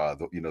here.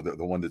 The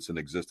one that's in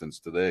existence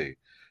today.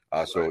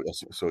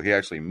 So he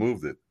actually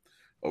moved it.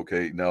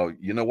 Okay, now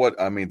you know what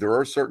I mean. There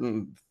are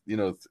certain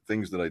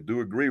things that I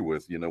do agree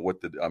with.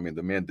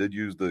 The man did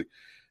use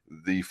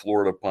the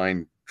Florida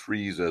pine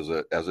trees as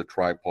a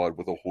tripod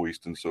with a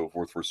hoist and so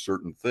forth for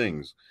certain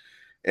things,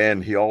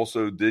 and he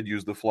also did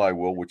use the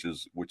flywheel, which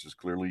is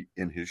clearly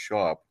in his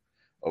shop.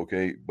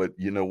 Okay, but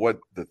you know what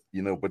but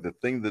the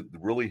thing that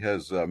really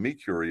has me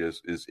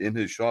curious is in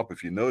his shop.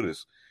 If you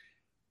notice,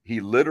 he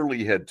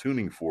literally had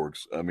tuning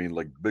forks. I mean,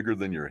 like bigger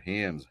than your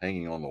hands,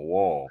 hanging on the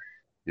wall.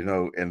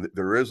 And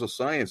there is a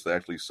science to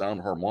actually sound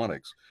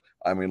harmonics.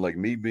 I mean, like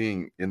me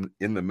being in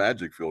the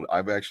magic field,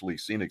 I've actually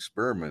seen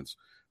experiments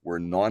where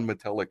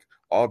non-metallic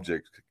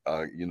objects,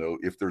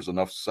 if there's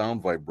enough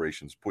sound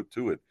vibrations put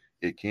to it,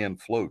 it can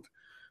float.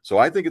 So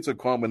I think it's a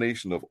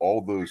combination of all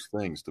those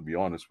things, to be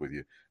honest with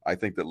you. I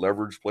think that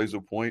leverage plays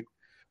a point.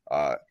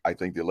 I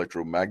think the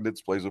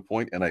electromagnets plays a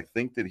point. And I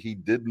think that he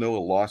did know a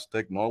lost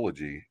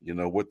technology,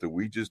 that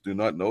we just do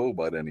not know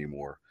about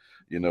anymore.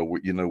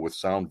 With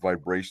sound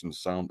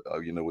vibrations,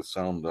 with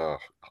sound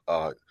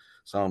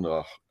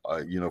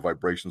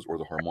vibrations or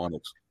the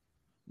harmonics.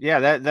 Yeah,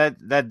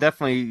 that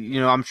definitely,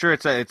 I'm sure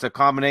it's a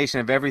combination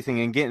of everything.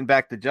 And getting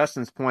back to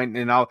Justin's point,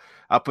 and I'll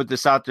put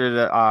this out there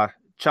to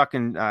Chuck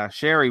and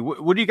Sherry.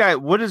 What do you guys?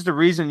 What is the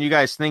reason you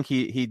guys think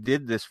he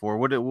did this for?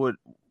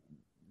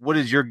 What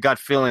is your gut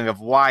feeling of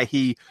why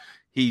he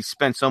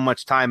spent so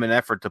much time and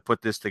effort to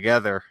put this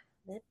together?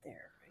 Lived there.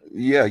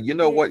 Yeah, you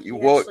know what? He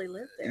Well, actually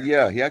lived there.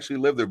 yeah, he actually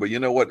lived there. But you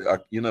know what?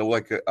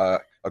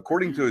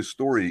 According to his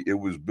story, it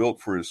was built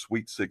for his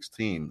Sweet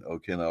 16.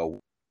 Okay, now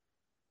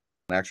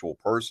an actual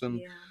person.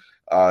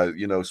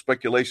 Yeah.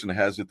 Speculation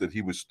has it that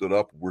he was stood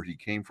up where he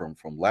came from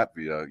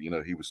Latvia.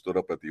 He was stood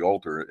up at the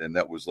altar, and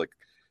that was like,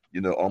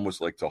 almost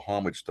like to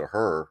homage to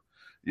her.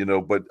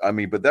 But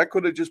that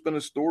could have just been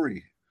a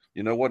story.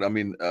 You know what?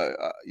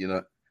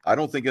 I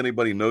don't think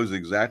anybody knows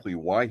exactly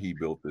why he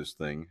built this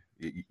thing.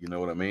 You know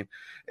what I mean?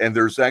 And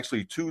there's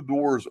actually two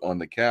doors on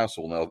the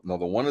castle. Now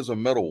the one is a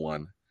metal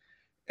one.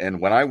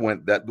 And when I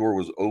went, that door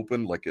was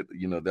open,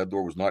 that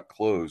door was not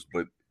closed,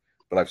 but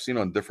I've seen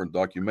on different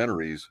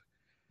documentaries,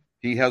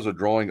 he has a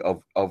drawing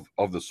of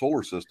the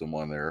solar system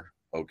on there.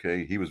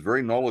 Okay. He was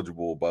very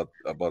knowledgeable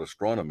about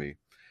astronomy.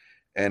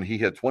 And he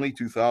had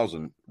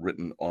 22,000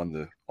 written on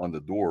the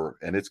door,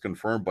 and it's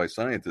confirmed by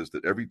scientists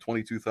that every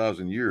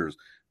 22,000 years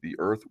the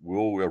Earth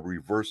will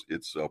reverse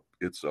its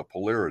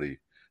polarity.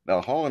 Now,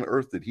 how on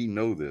earth did he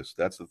know this?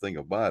 That's the thing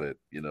about it,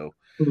 So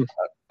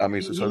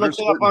looked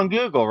it up on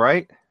Google,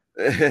 right?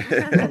 Yeah,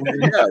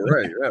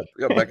 right.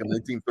 Yeah, back in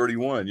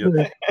 1931.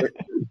 Yeah,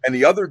 and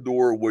the other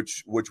door,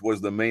 which was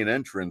the main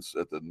entrance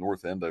at the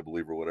north end, I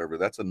believe, or whatever,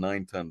 that's a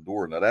 9-ton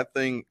door. Now that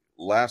thing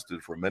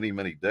lasted for many,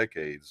 many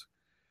decades.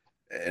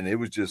 And it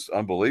was just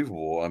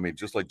unbelievable. I mean,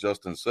 just like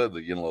Justin said,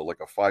 that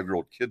like a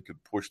 5-year-old kid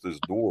could push this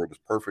door. It was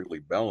perfectly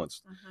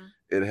balanced.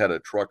 It had a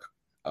truck,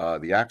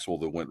 the axle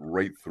that went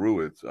right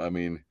through it. I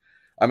mean,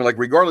 like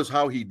regardless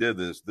how he did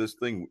this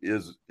thing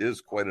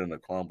is quite an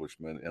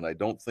accomplishment. And I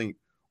don't think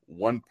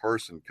one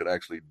person could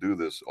actually do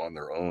this on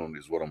their own,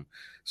 is what I'm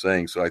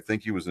saying. So I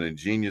think he was an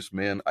ingenious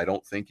man. I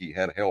don't think he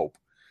had help,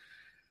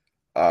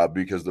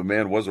 because the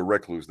man was a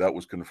recluse. That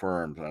was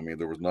confirmed. I mean,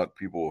 there was not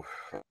people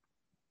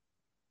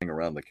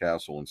around the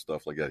castle and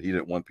stuff like that. He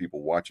didn't want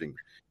people watching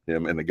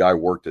him, and the guy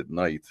worked at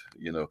night,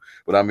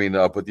 but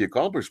but the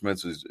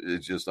accomplishments is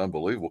just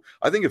unbelievable.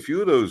 I think a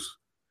few of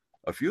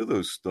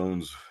those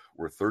stones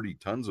were 30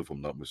 tons, if I'm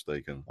not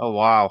mistaken. Oh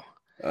wow.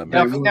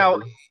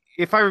 Now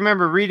if I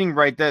remember reading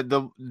right, that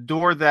the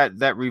door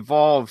that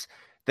revolves,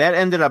 that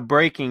ended up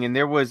breaking, and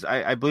there was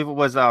I believe it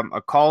was a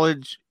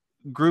college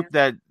group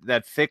that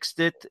fixed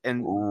it,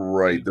 and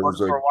right, there was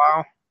for a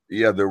while.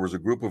 Yeah, there was a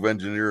group of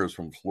engineers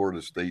from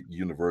Florida State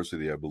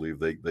University, I believe.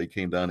 They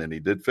came down and he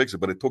did fix it,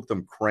 but it took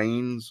them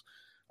cranes,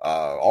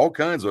 all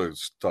kinds of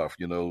stuff,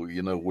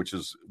 which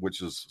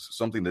is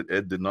something that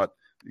Ed did not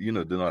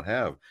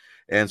have.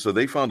 And so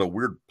they found a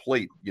weird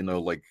plate,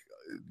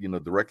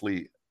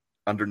 directly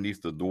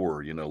underneath the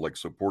door, like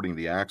supporting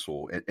the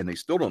axle. And they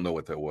still don't know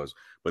what that was,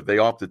 but they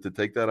opted to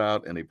take that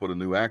out and they put a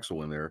new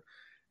axle in there.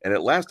 And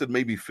it lasted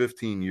maybe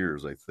 15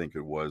 years, I think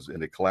it was,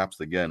 and it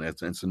collapsed again.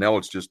 And so now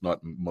it's just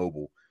not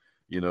mobile.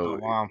 Oh,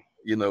 wow.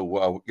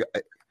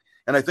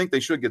 And I think they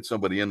should get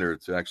somebody in there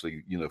to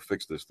actually,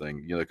 fix this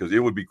thing, because it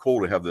would be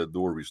cool to have that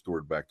door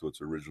restored back to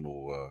its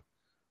original,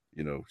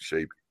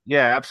 shape.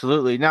 Yeah,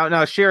 absolutely.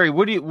 Now, Sherry,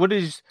 what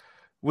is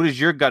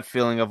your gut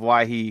feeling of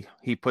why he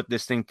put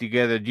this thing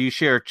together? Do you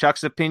share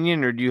Chuck's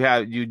opinion, or do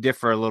you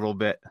differ a little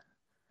bit?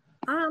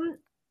 I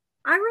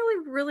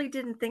really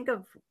didn't think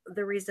of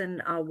the reason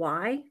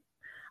why.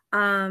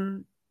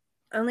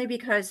 Only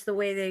because the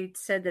way they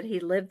said that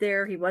he lived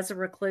there, he was a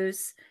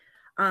recluse.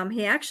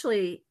 He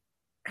actually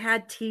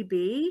had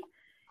TB,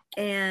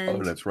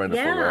 and that's right.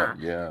 Yeah.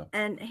 Yeah.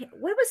 And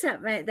what was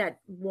that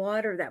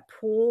water, that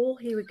pool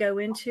he would go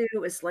into? It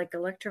was like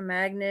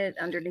electromagnet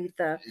underneath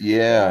the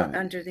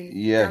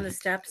down the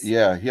steps.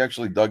 Yeah, he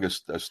actually dug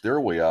a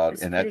stairway out,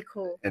 and pretty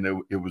cool. And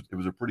it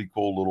was a pretty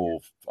cool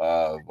little,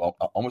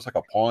 almost like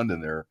a pond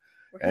in there.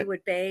 Where he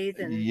would bathe,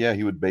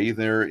 he would bathe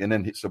there, and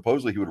then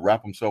supposedly he would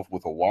wrap himself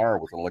with a wire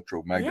with an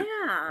electromagnet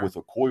with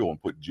a coil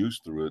and put juice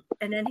through it,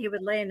 and then he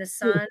would lay in the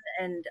sun,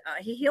 and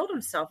he healed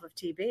himself of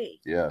TB.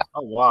 Yeah.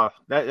 Oh wow,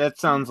 that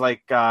sounds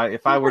like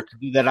if I were to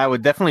do that, I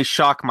would definitely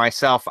shock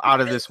myself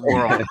out of this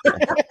world.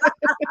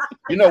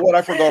 You know what?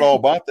 I forgot all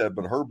about that.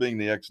 But her being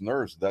the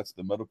ex-nurse, that's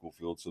the medical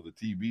field, so the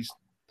TB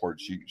part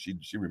she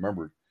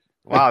remembered.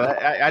 Wow,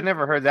 I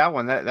never heard that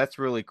one. That's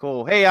really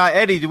cool. Hey,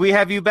 Eddie, do we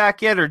have you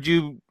back yet, or do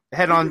you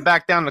head on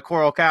back down to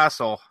Coral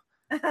Castle?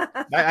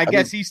 I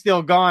guess he's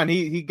still gone.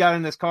 He got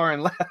in this car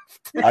and left.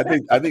 I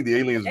think the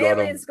aliens got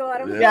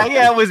him.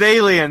 Yeah, it was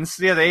aliens.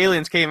 Yeah, the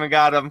aliens came and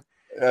got him.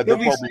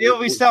 He'll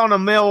be selling a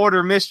mail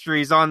order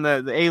mysteries on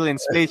the alien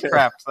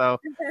spacecraft. So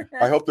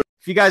I hope that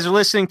if you guys are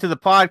listening to the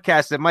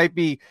podcast, it might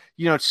be,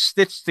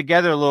 stitched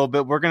together a little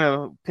bit. We're going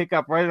to pick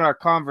up right in our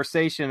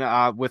conversation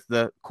with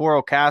the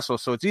Coral Castle.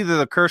 So it's either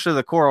the Curse of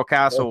the Coral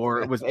Castle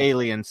or it was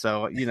aliens.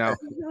 So,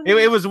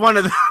 it was one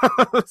of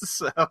those.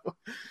 So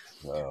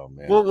oh,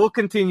 man. We'll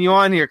continue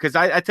on here, because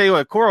I tell you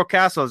what, Coral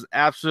Castle is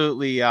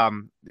absolutely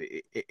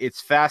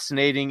it's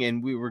fascinating.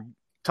 And we were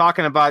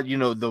talking about, you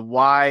know, the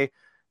why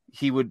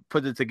he would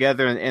put it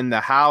together and the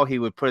how he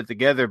would put it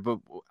together. But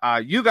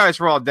you guys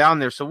were all down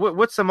there. So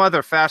what's some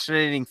other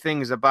fascinating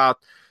things about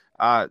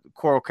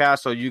Coral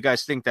Castle you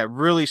guys think that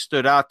really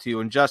stood out to you?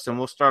 And Justin,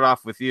 we'll start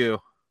off with you.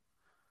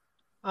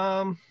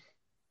 Well,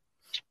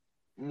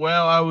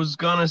 I was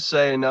gonna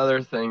say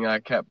another thing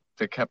that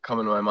kept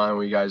coming to my mind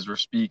when you guys were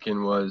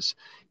speaking was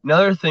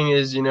another thing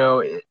is, you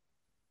know,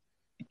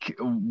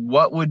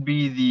 what would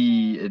be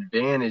the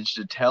advantage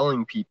to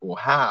telling people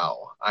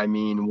how? I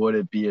mean, would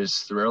it be as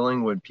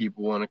thrilling? Would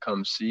people want to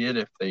come see it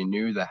if they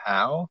knew the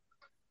how?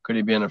 Could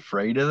he have been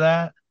afraid of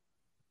that?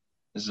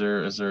 Is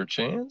there a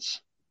chance?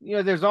 You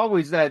know, there's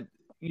always that,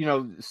 you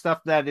know,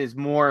 stuff that is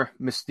more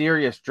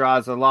mysterious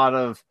draws a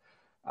lot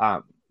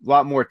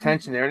more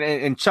attention there.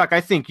 And Chuck, I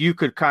think you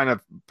could kind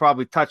of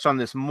probably touch on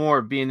this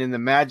more being in the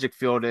magic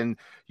field, and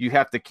you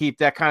have to keep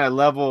that kind of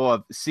level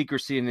of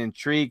secrecy and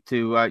intrigue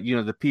to, you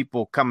know, the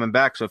people coming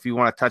back. So if you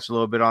want to touch a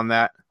little bit on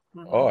that.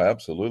 Oh,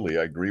 absolutely.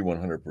 I agree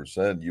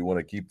 100%. You want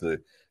to keep the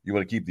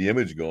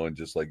image going,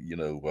 just like,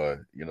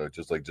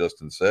 just like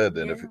Justin said.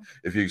 And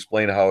if you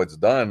explain how it's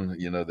done,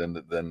 then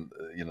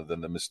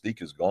the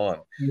mystique is gone.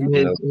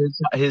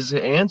 His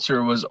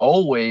answer was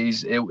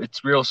always,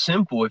 it's real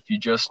simple if you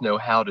just know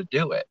how to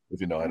do it.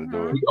 If you know how to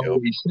do it. He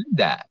always said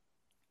that.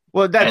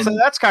 Well,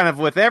 that's kind of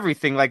with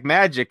everything, like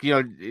magic, you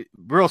know,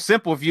 real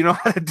simple if you know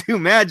how to do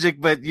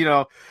magic, but, you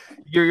know,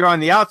 you're on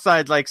the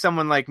outside, like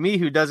someone like me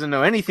who doesn't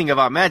know anything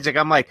about magic.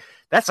 I'm like,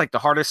 that's like the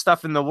hardest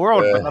stuff in the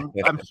world.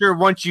 But I'm sure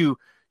once you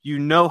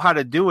know how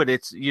to do it,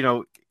 it's, you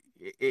know,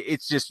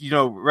 it's just, you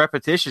know,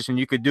 repetitious, and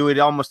you could do it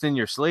almost in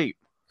your sleep.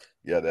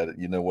 Yeah, that,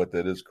 you know what,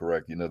 that is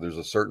correct. You know, there's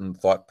a certain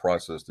thought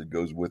process that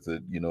goes with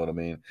it. You know what I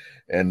mean?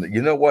 And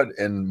you know what?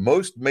 And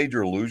most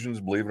major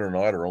illusions, believe it or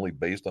not, are only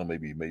based on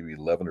maybe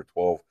 11 or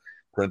 12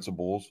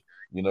 principles.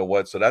 You know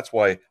what? So that's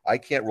why I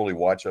can't really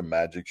watch a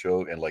magic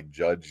show and like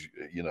judge,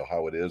 you know,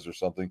 how it is or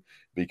something,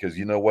 because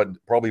you know what?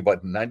 Probably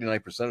about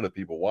 99% of the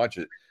people watch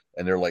it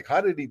and they're like,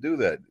 how did he do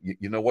that?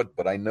 You know what?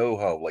 But I know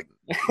how, like,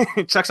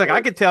 Chuck's like, I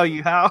could tell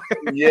you how.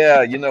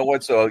 Yeah. You know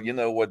what? So, you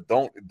know what?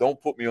 Don't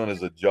put me on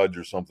as a judge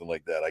or something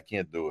like that. I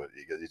can't do it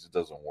because it just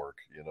doesn't work,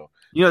 you know?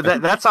 You know,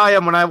 that's how I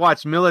am when I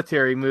watch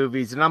military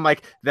movies, and I'm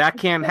like, that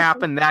can't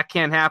happen. That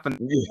can't happen.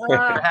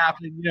 Yeah.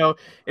 Happen, you know,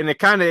 and the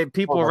kind of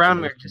people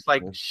around me are just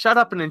like, shut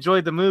up and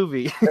enjoy the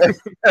movie.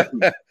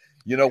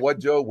 You know what,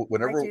 Joe?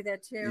 Whenever I do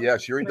that too. Yeah,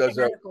 Sherry does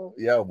that.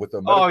 Yeah, with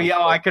the Oh yeah,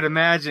 I could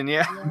imagine.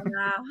 Yeah.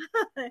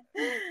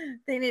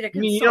 They need a. I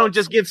mean, you don't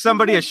just give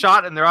somebody a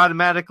shot and they're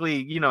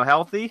automatically, you know,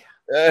 healthy.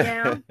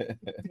 Yeah.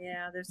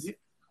 There's.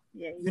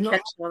 Yeah, you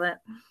catch all that.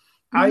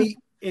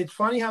 It's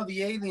funny how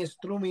the aliens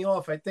threw me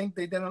off. I think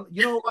they didn't.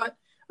 You know what?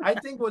 I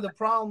think what the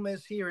problem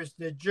is here is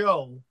that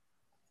Joe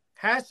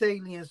has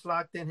aliens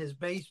locked in his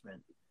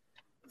basement,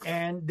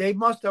 and they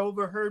must have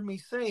overheard me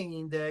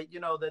saying that, you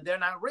know, that they're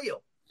not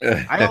real.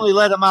 I only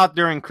let them out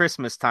during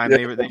Christmas time.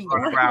 They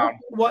run around.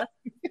 What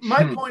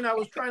my point I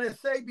was trying to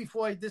say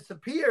before I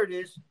disappeared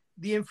is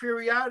the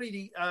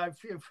inferiority. I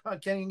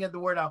can't even get the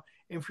word out.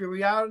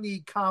 Inferiority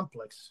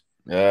complex.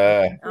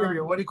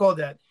 Inferior. What do you call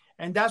that?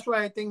 And that's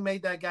why I think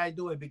made that guy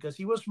do it, because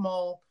he was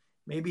small.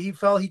 Maybe he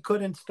felt he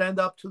couldn't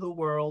stand up to the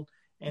world,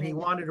 and he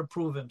wanted to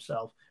prove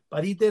himself.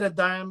 But he did a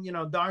darn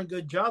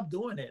good job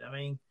doing it. I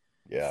mean,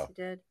 yeah, he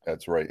did.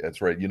 That's right.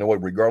 That's right. You know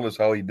what? Regardless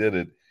how he did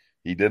it,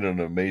 he did an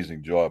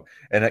amazing job.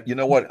 And you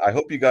know what? I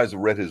hope you guys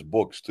have read his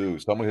books too.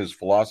 Some of his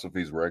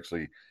philosophies were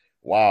actually,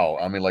 wow.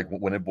 I mean, like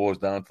when it boils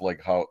down to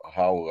like how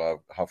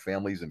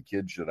families and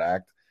kids should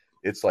act,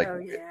 it's like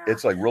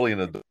it's like really an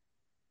adult.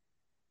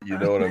 You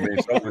know what I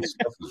mean? Some of this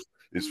stuff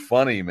is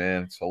funny,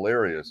 man. It's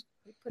hilarious.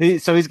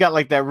 So he's got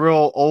like that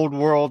real old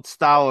world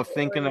style of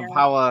thinking of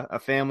how a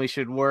family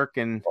should work.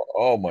 And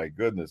oh my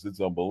goodness,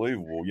 it's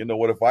unbelievable. You know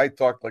what? If I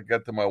talked like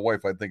that to my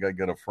wife, I think I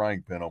got a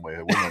frying pan on my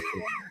head.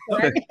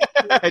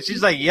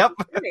 She's like, "Yep."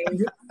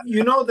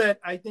 You know that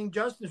I think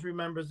Justice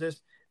remembers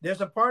this.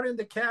 There's a part in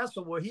the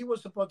castle where he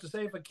was supposed to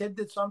say if a kid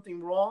did something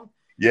wrong.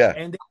 Yeah,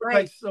 and they were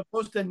like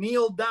supposed to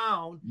kneel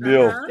down,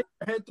 stick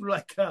their head through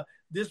like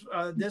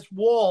this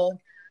wall,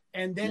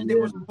 and then they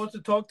were supposed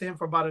to talk to him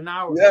for about an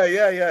hour.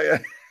 Yeah.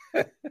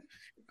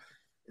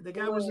 The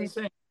guy was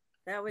insane.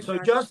 That was so,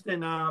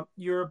 Justin,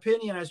 your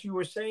opinion, as you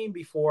were saying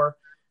before,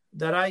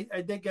 that I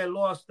did get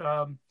lost.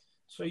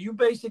 So you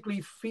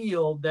basically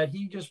feel that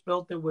he just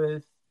built it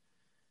with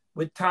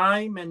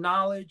time and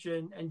knowledge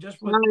and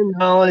just with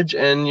knowledge.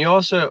 And you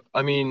also,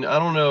 I mean, I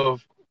don't know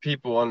if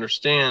people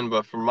understand,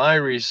 but from my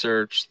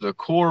research, the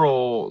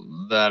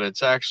coral that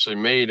it's actually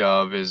made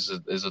of is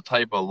a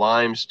type of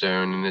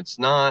limestone, and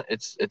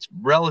it's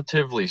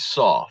relatively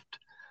soft.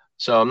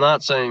 So I'm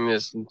not saying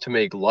this to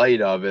make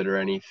light of it or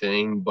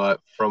anything,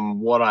 but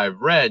from what I've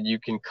read, you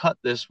can cut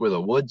this with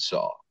a wood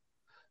saw.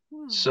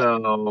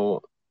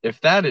 So if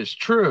that is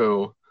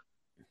true,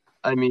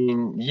 I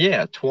mean,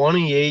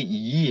 28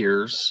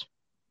 years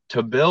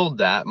to build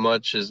that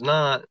much is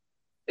not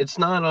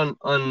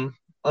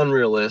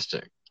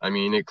unrealistic. I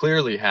mean, it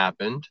clearly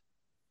happened.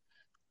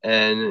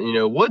 And,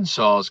 wood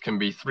saws can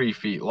be 3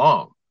 feet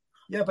long.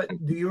 Yeah, but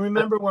do you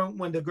remember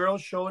when the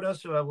girls showed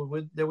us,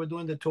 they were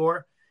doing the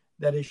tour,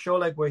 that it showed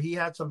like where he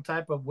had some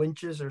type of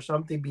winches or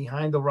something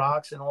behind the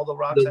rocks, and all the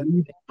rocks The had.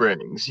 leaf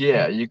springs,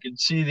 yeah, you could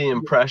see the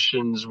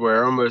impressions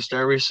where almost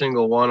every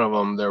single one of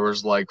them, there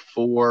was like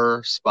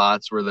 4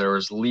 spots where there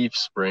was leaf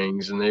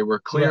springs, and they were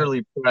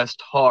clearly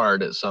pressed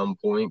hard at some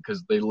point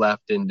because they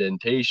left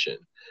indentation.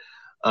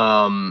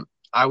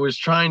 I was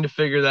trying to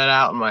figure that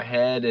out in my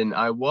head, and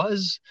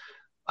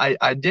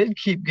I did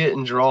keep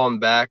getting drawn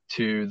back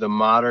to the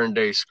modern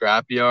day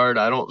scrapyard.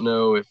 I don't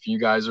know if you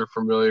guys are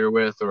familiar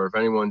with, or if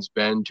anyone's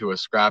been to a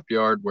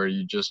scrapyard where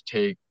you just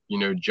take,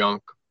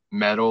 junk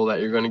metal that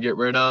you're going to get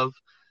rid of.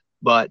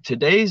 But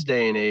today's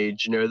day and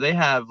age, they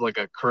have like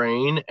a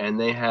crane and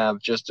they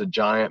have just a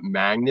giant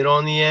magnet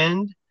on the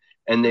end,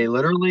 and they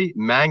literally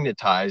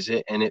magnetize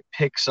it and it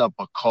picks up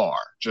a car,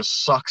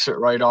 just sucks it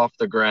right off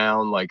the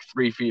ground, like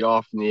 3 feet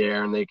off in the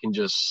air, and they can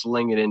just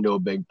sling it into a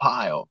big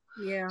pile.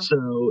 Yeah.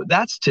 So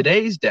that's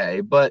today's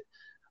day, but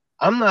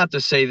I'm not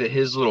to say that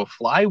his little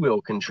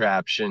flywheel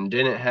contraption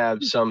didn't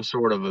have some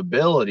sort of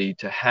ability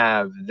to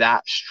have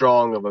that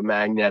strong of a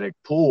magnetic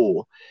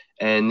pull.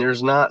 And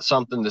there's not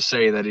something to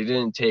say that he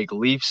didn't take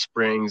leaf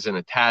springs and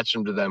attach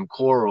them to them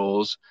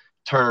corals,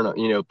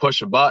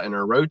 push a button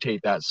or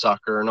rotate that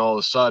sucker, and all of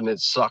a sudden it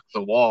sucked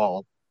the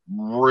wall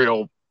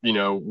real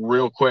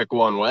quick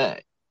one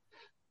way.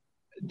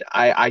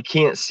 I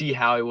can't see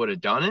how he would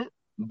have done it,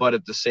 but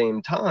at the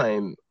same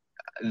time,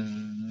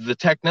 the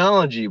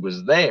technology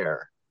was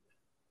there.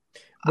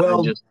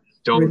 Well, I just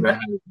don't know how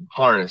to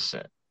harness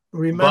it.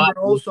 Remember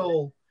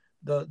also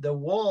the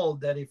wall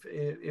that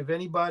if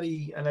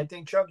anybody, and I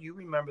think Chuck, you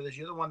remember this,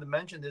 you're the one that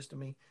mentioned this to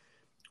me,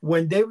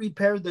 when they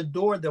repaired the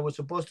door that was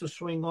supposed to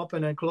swing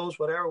open and close,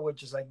 whatever,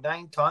 which is like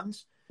 9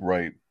 tons.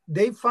 Right.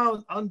 They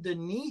found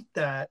underneath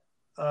that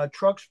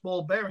truck's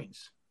ball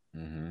bearings.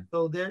 Mm-hmm.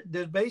 So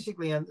there's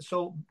basically, and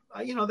so,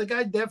 the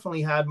guy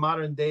definitely had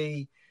modern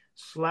day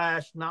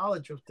 /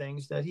 knowledge of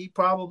things that he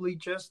probably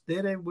just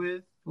did it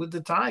with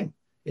the time.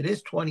 It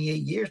is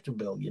 28 years to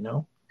build,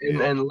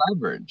 And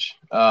leverage,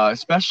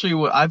 especially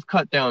what I've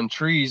cut down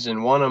trees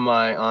in one of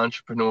my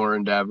entrepreneur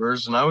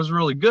endeavors, and I was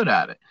really good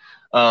at it.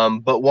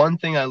 But one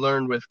thing I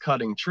learned with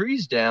cutting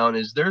trees down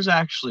is there's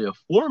actually a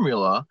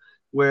formula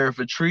where if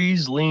a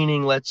tree's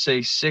leaning, let's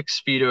say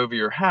 6 feet over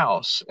your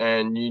house,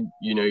 and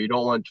you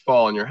don't want it to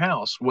fall on your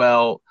house,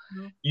 well,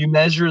 you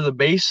measure the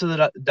base of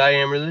the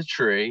diameter of the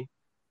tree,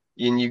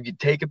 and you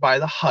take it by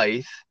the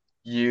height,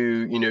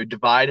 you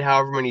divide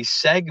however many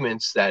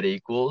segments that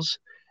equals,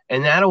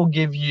 and that'll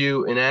give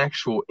you an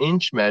actual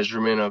inch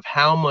measurement of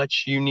how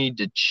much you need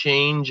to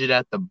change it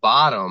at the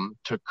bottom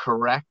to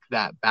correct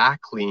that back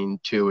lean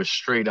to a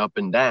straight up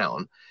and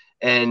down.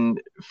 And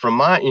from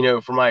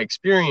my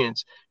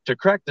experience, to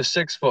correct the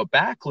 6 foot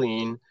back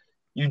lean,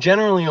 you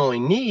generally only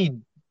need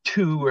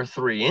 2 or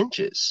 3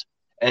 inches.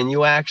 And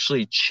you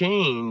actually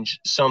change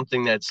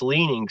something that's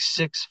leaning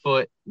 6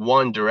 foot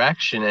one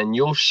direction, and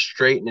you'll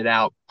straighten it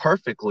out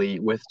perfectly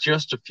with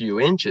just a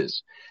few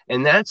inches.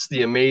 And that's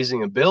the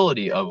amazing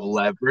ability of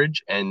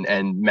leverage and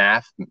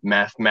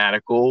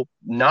mathematical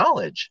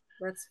knowledge.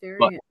 That's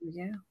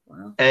yeah.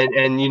 Wow. And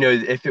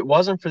if it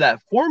wasn't for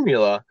that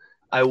formula,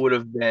 I would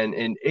have been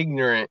an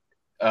ignorant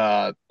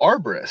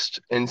arborist.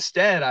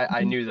 Instead,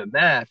 I knew the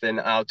math, and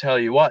I'll tell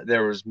you what,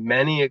 there was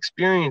many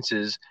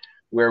experiences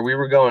where we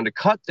were going to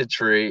cut the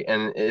tree,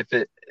 and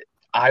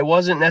I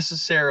wasn't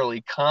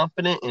necessarily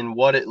confident in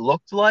what it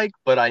looked like,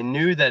 but I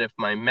knew that if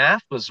my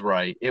math was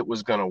right, it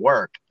was going to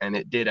work, and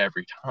it did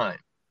every time.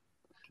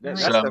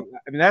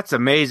 That's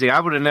amazing. I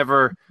would have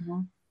never,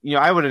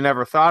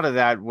 thought of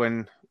that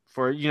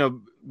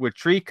with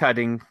tree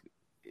cutting.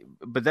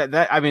 But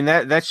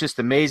that's just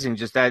amazing.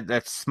 Just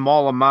that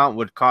small amount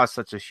would cause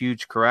such a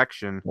huge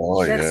correction.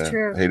 Oh, that's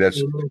true. Hey, that's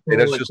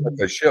just like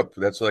a ship.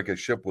 That's like a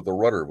ship with a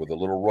rudder, with a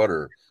little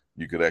rudder.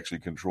 You could actually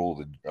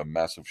control a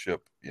massive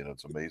ship.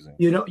 It's amazing.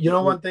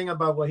 One thing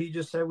about what he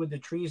just said with the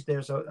trees,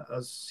 there's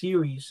a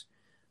series,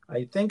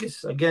 I think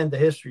it's, again, the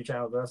History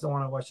Channel, but that's the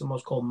one I watched the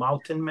most, called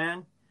Mountain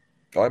Man.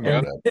 Oh, I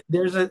remember that.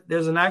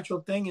 There's an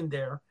actual thing in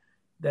there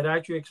that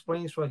actually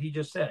explains what he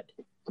just said.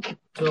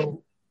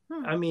 So,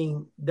 I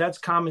mean, that's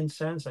common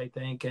sense, I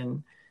think.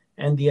 And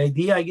the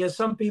idea, I guess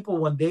some people,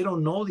 when they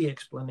don't know the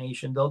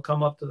explanation, they'll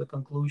come up to the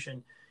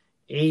conclusion,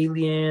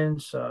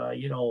 aliens,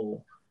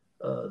 the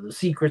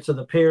secrets of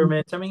the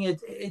pyramids. I mean,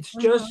 it's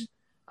just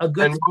a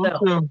good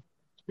sell.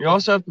 You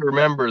also have to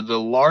remember the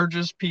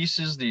largest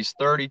pieces, these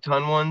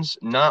 30-ton ones,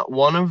 not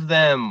one of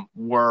them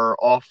were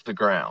off the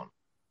ground.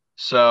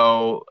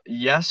 So,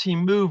 yes, he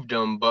moved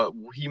them, but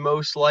he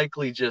most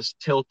likely just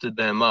tilted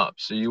them up.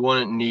 So you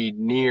wouldn't need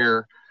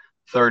near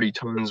 30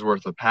 tons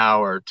worth of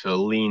power to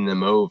lean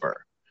them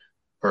over,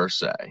 per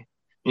se.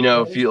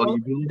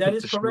 That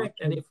is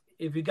correct. And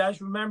if you guys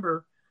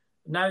remember,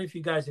 if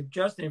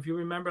you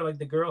remember, like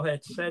the girl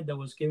had said that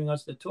was giving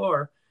us the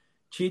tour,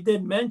 she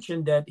did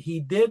mention that he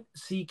did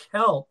seek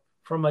help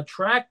from a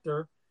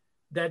tractor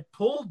that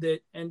pulled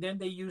it, and then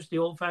they used the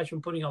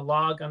old-fashioned putting a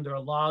log under,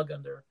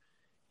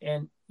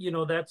 and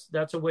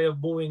that's a way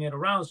of moving it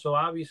around. So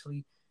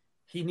obviously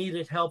he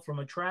needed help from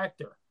a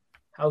tractor.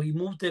 How he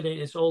moved it,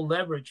 it's all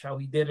leverage. How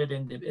he did it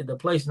in the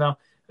place. Now,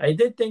 I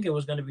did think it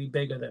was going to be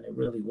bigger than it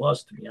really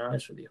was, to be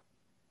honest with you.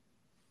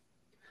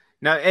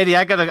 Now, Eddie,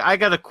 I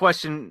got a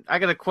question. I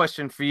got a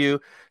question for you.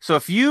 So,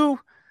 if you,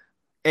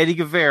 Eddie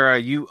Guevara,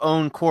 you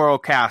own Coral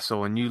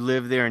Castle and you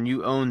live there and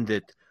you owned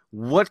it,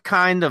 what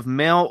kind of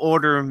mail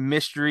order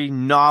mystery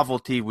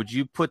novelty would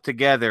you put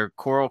together,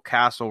 Coral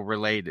Castle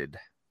related?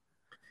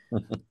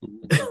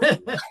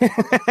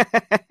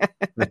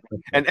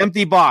 An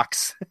empty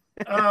box.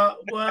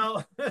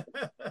 Well,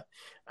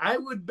 I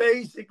would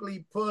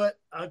basically put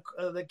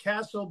the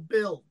castle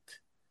built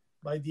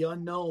by the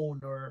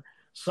unknown or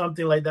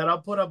something like that.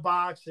 I'll put a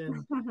box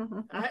and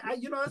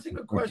that's a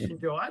good question,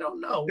 Joe. I don't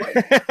know. What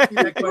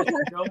that question,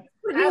 Joe?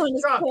 Ask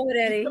Chuck.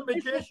 He's the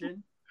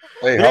magician.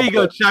 Hey, there you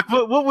go, Chuck.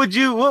 What would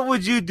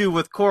you do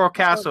with Coral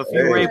Castle if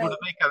you were able to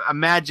make a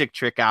magic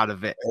trick out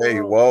of it?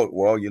 Hey,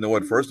 well, you know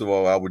what? First of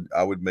all,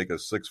 I would make a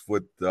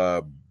 6-foot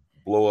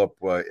blow up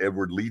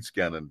Edward Leeds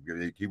cannon.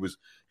 He was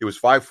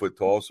 5 foot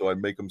tall, so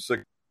I'd make him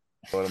 6.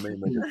 You know what I mean?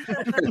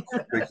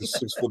 Make the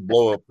 6-foot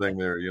blow up thing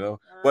there,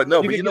 But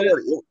no, but you know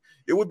what?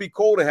 It would be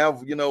cool to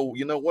have,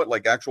 what,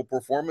 like actual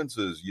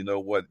performances,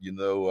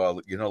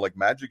 like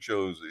magic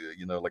shows,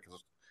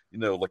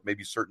 like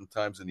maybe certain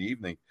times in the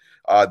evening.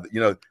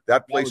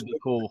 That place would be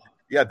cool.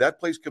 Yeah, that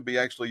place could be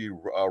actually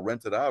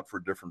rented out for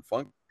different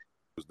functions.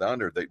 Down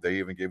there, they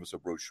even gave us a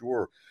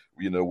brochure.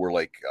 Where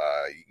like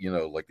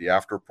like the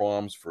after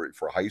proms for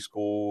high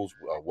schools,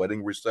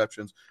 wedding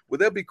receptions.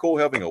 Would that be cool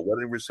having a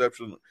wedding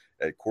reception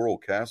at Coral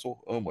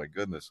Castle? Oh my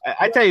goodness!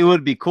 I tell you, it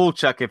would be cool,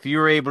 Chuck, if you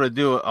were able to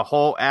do a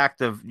whole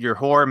act of your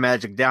horror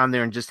magic down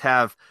there and just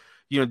have,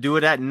 do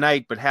it at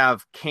night, but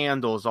have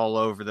candles all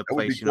over the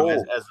place, cool.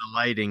 as the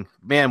lighting.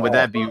 Man, would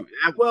that be?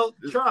 Well,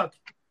 Chuck,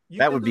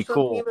 that would be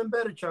cool. Even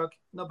better, Chuck.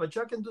 No, but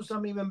Chuck can do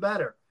something even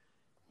better.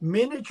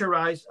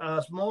 Miniaturize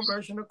a small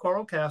version of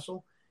Coral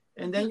Castle,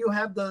 and then you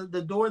have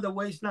the door that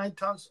weighs 9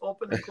 tons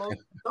open and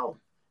closed. So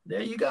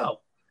there you go.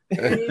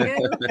 There you go.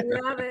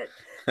 You have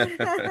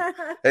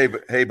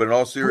But it. in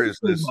all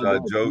seriousness,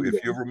 Joe,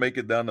 if you ever make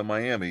it down to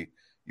Miami,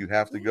 you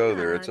have to go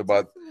there. It's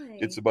about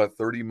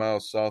 30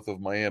 miles south of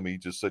Miami.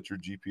 Just set your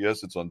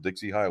GPS. It's on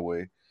Dixie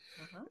Highway.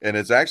 And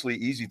it's actually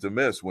easy to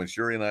miss. When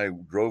Sherry and I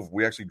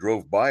we actually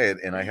drove by it,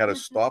 and I had to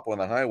stop on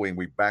the highway, and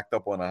we backed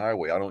up on the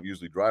highway. I don't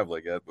usually drive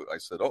like that, but I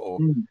said, I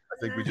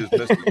think we just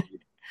missed it.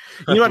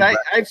 You know what?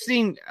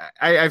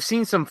 I've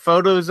seen some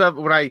photos of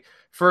when I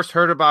first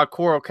heard about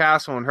Coral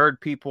Castle and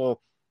heard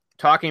people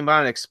talking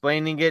about and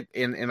explaining it,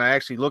 and I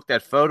actually looked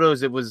at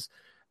photos. It was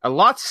a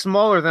lot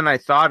smaller than I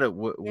thought it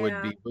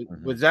would be.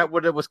 Was that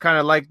what it was kind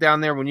of like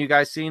down there when you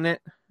guys seen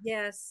it?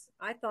 Yes,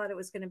 I thought it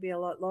was going to be a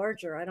lot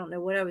larger. I don't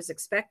know what I was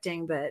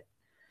expecting, but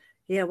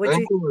yeah. I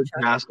think the word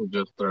castle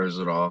just throws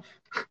it off.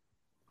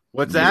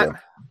 What's that?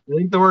 I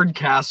think the word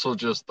castle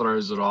just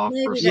throws it off.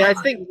 Yeah, I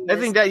think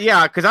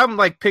that, because I'm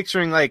like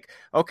picturing like,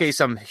 okay,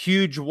 some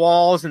huge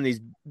walls and these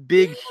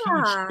big,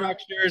 huge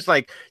structures,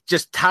 like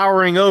just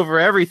towering over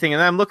everything.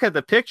 And I'm looking at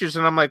the pictures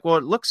and I'm like, well,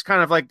 it looks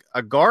kind of like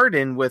a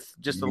garden with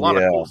just a lot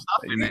of cool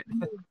stuff in it.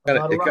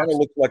 It kind of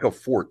looks like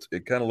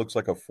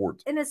a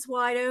fort. And it's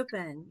wide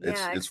open.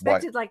 I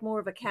expected like more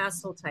of a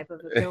castle type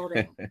of a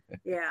building.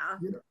 Yeah.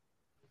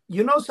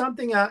 You know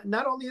something?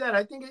 Not only that,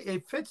 I think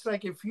it fits.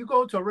 Like if you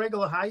go to a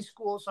regular high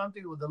school or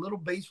something with the little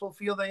baseball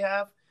field they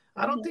have,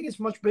 I don't think it's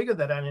much bigger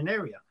than that in an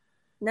area.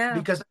 No,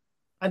 because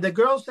the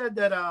girl said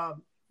that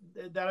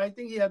that I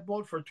think he had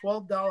bought for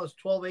 $12,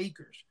 12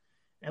 acres,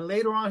 and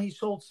later on he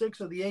sold 6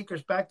 of the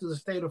acres back to the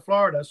state of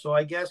Florida. So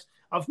I guess,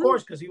 of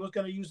course, because he was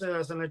going to use it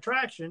as an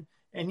attraction,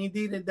 and he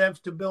needed them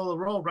to build a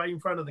road right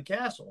in front of the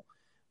castle.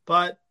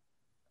 But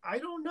I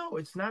don't know;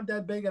 it's not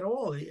that big at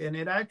all, and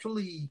it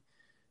actually.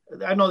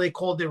 I know they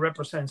called it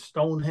represent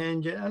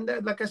Stonehenge, and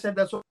that, like I said,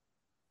 that's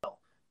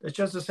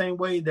just the same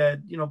way that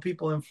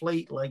people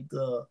inflate like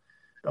the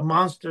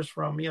monsters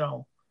from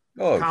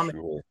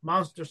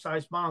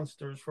monster-sized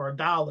monsters for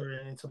 $1,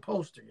 and it's a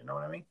poster. You know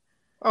what I mean?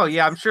 Oh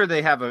yeah, I'm sure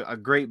they have a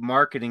great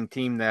marketing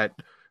team that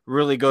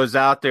really goes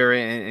out there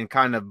and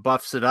kind of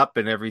buffs it up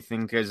and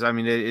everything. Because I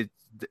mean,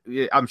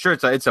 I'm sure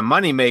it's a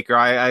money maker.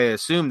 I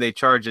assume they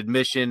charge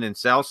admission and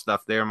sell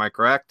stuff there. Am I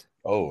correct?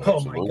 Oh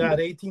my God,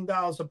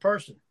 $18 a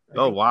person.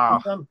 Oh wow!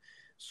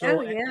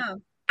 So yeah.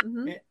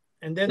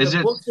 And then is the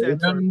it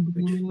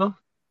book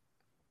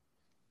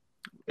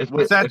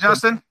What's that,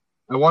 Justin?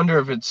 I wonder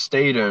if it's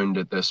state-owned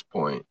at this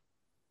point.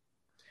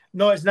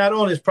 No, it's not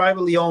owned. It's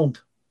privately owned.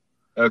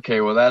 Okay,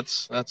 well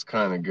that's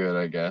kind of good,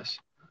 I guess.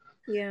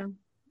 Yeah.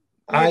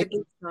 I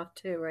gift shop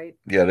too, right?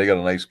 Yeah, they got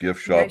a nice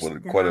gift shop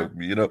with quite a.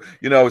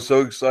 I was so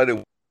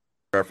excited.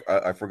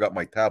 I forgot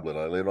my tablet.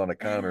 I laid it on the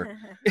counter,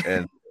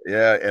 and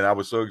I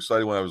was so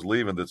excited when I was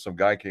leaving that some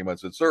guy came out and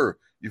said, "Sir,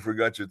 you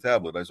forgot your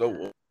tablet." I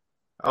said,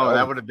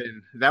 that would have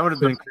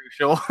been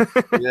crucial.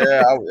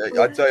 Yeah,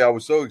 I tell you, I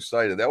was so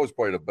excited. That was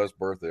probably the best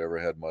birthday I ever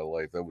had in my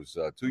life. That was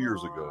 2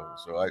 years ago.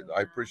 So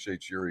I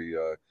appreciate Sherry.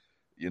 Love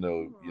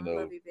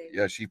you,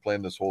 baby. She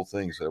planned this whole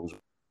thing. So it was.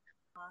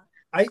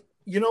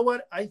 You know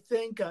what? I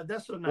think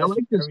that's so nice. I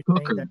like his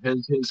cooker.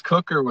 His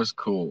cooker was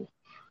cool.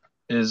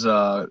 His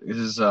what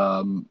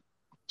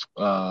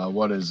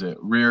is it?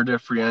 Rear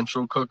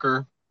differential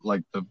cooker,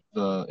 like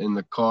the in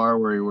the car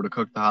where he would have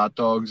cooked the hot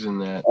dogs in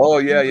that. Oh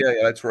yeah.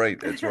 That's right.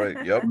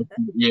 Yep.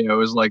 Yeah, it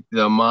was like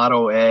the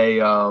Model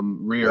A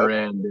rear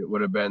end. It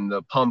would have been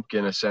the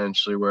pumpkin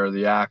essentially, where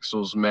the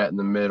axles met in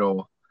the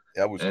middle.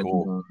 That was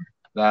cool.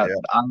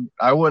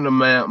 I wouldn't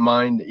have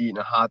mind eating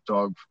a hot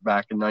dog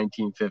back in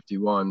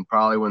 1951,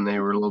 probably when they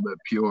were a little bit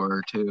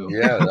purer too.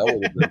 Yeah, that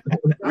would have been.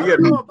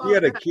 We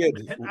had a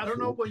kid. I don't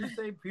know when you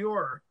say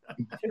pure.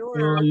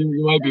 Well,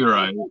 you might be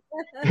right.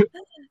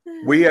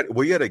 We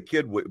had a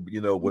kid.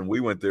 When we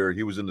went there,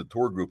 he was in the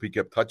tour group. He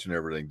kept touching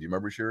everything. Do you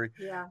remember, Sherry?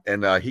 Yeah.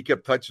 And he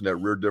kept touching that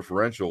rear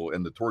differential,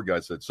 and the tour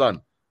guide said,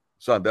 "Son,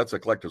 that's a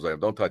collector's item.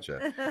 Don't touch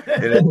that."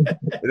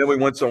 And then we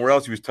went somewhere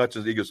else. He was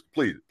touching. He goes,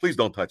 "Please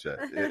don't touch that."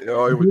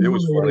 It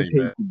was funny,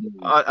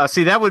 man.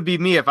 See, that would be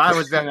me if I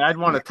was there. I'd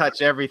want to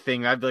touch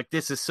everything. I'd be like,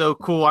 "This is so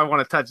cool. I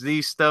want to touch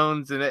these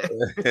stones." And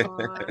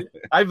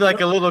I'd be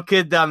like a little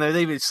kid down there.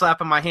 They'd be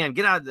slapping my hand.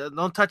 Get out!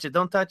 Don't touch it!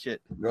 Don't touch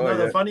it.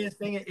 The funniest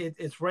thing,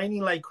 it's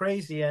raining like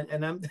crazy,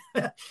 and I'm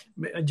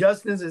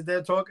Justin's is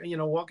there talking,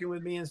 walking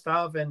with me and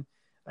stuff, and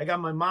I got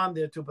my mom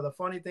there too. But the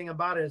funny thing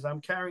about it is,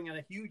 I'm carrying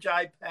a huge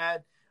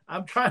iPad.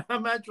 I'm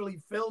actually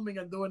filming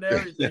and doing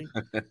everything.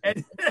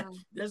 And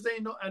they're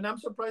saying no, and I'm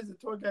surprised the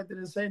tour guide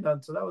didn't say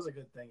nothing. So that was a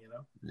good thing,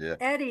 Yeah.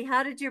 Eddie,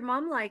 how did your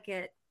mom like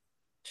it?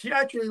 She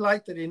actually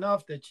liked it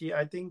enough that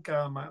I think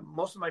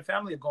most of my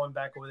family are going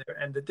back over there.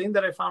 And the thing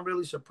that I found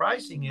really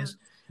surprising is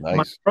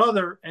my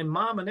brother and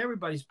mom and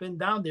everybody's been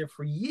down there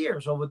for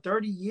years, over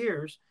 30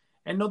 years,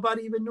 and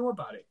nobody even knew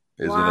about it.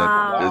 Isn't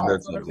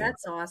that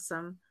that's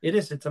awesome. It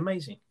is. It's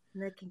amazing.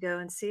 And they can go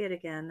and see it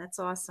again. That's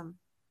awesome.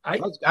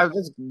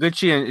 It's good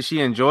she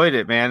enjoyed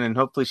it, man, and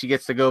hopefully she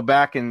gets to go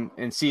back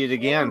and see it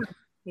again.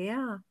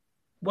 Yeah.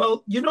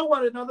 Well, you know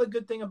what? Another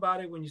good thing about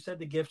it, when you said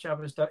the gift shop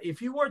and stuff,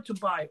 if you were to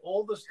buy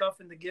all the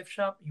stuff in the gift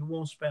shop, you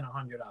won't spend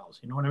 $100.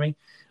 You know what I mean?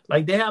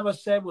 Like they have a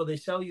set where they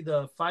sell you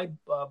the 5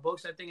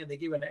 books, I think, and they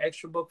give you an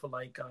extra book for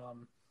like,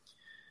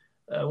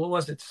 what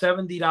was it,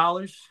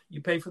 $70?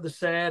 You pay for the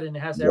set, and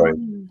it has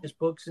his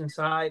books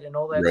inside and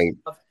all that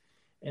stuff.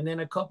 And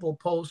then a couple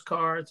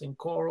postcards and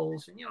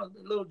corals and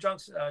little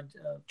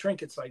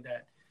trinkets like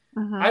that.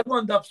 I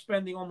wound up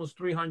spending almost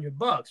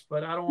 $300,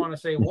 but I don't want to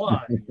say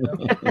why.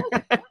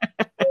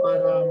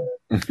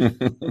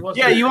 But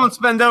you won't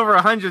spend over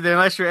 100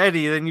 unless you're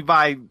Eddie. Then you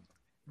buy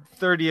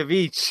 30 of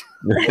each.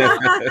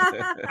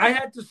 I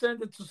had to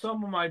send it to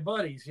some of my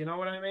buddies. You know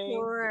what I mean?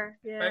 Sure.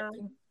 Yeah.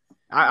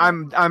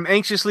 I'm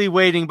anxiously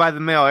waiting by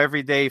the mail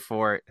every day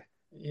for it.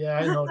 Yeah,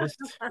 I noticed.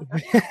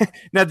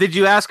 Now, did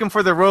you ask him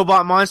for the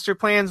robot monster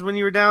plans when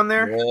you were down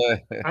there?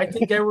 I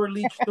think Edward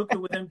Leach took it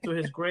with him to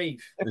his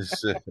grave.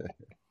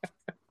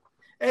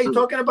 Hey,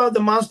 talking about the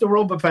monster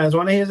robot plans,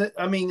 want to hear it?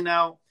 I mean,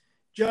 now,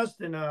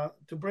 Justin,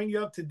 to bring you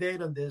up to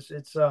date on this,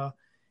 it's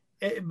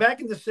back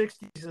in the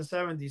 60s and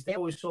 70s, they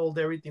always sold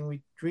everything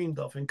we dreamed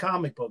of in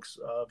comic books,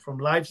 from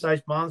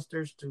life-size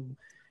monsters to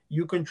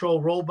you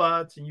control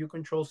robots and you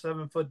control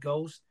 7-foot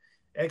ghosts,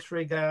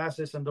 X-ray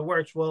glasses, and the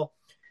works. Well,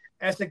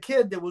 as a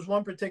kid, there was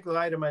one particular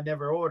item I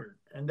never ordered,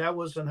 and that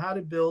was on how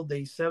to build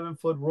a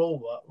 7-foot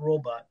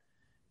robot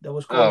that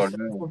was called a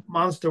 7-foot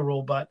monster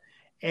robot.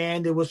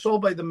 And it was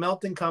sold by the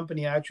Melton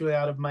Company, actually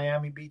out of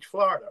Miami Beach,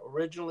 Florida,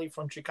 originally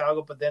from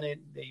Chicago, but then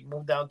they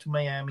moved down to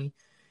Miami.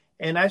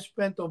 And I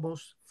spent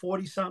almost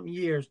 40-something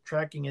years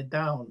tracking it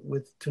down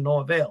to no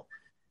avail.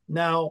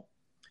 Now,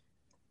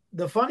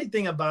 the funny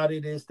thing about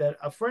it is that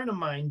a friend of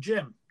mine,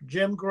 Jim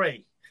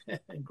Gray,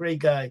 great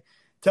guy,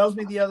 tells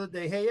me the other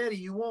day, "Hey, Eddie,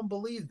 you won't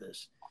believe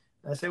this."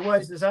 I say, "Why?"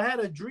 He says, "I had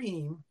a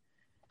dream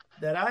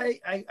that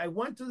I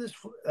went to this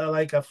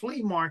like a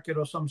flea market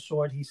or some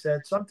sort." He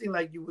said something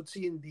like you would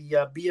see in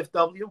the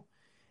BFW.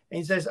 And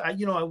he says, I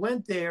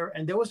went there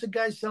and there was a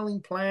guy selling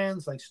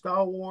plans like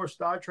Star Wars,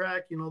 Star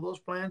Trek, those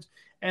plans.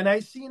 And I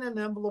seen an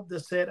envelope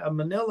that said, a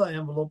manila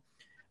envelope,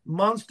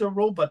 monster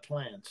robot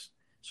plans.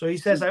 So he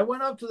says, I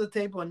went up to the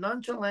table and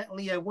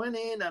nonchalantly I went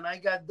in and I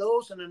got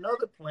those and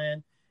another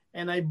plan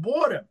and I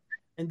bought them.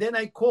 And then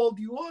I called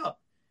you up.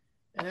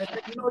 And I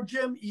said,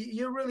 Jim,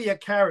 you're really a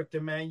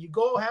character, man. You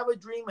go have a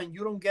dream and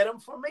you don't get them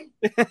for me?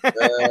 Come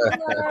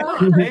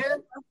on,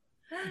 man.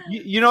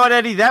 You know what,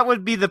 Eddie? That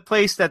would be the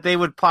place that they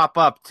would pop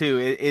up to.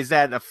 Is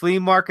at a flea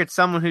market,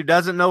 someone who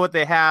doesn't know what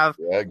they have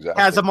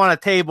has them on a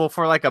table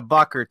for like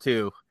 $1 or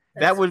 $2.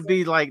 That would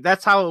be like,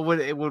 that's how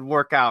it would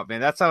work out,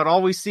 man. That's how it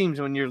always seems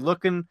when you're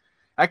looking.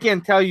 I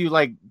can't tell you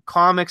like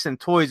comics and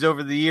toys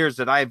over the years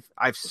that I've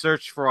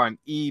searched for on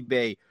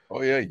eBay.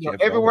 Oh yeah,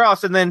 everywhere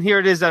else, and then here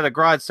it is at a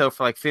garage sale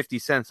for like 50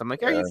 cents. I'm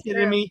like, are you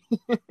kidding me?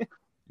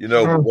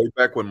 Way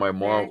back when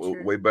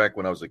way back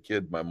when I was a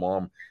kid, my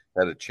mom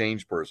had a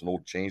change purse, an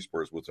old change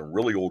purse with some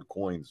really old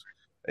coins.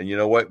 And you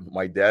know what?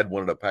 My dad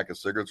wanted a pack of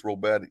cigarettes real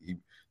bad.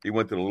 He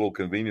went to the little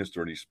convenience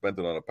store and he spent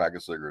it on a pack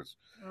of cigarettes.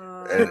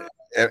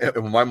 And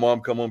when my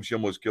mom come home, she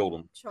almost killed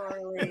him.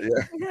 Charlie.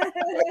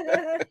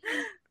 Yeah.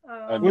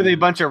 Were they a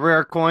bunch of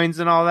rare coins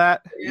and all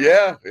that?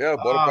 Yeah.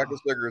 Bought a pack of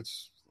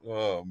cigarettes.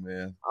 Oh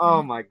man.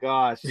 Oh my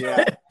gosh.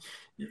 Yeah.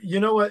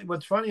 You know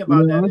what's funny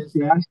about that is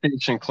gas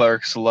station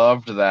clerks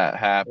loved that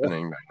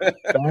happening.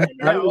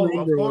 I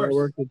remember when I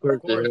worked at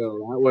Turkey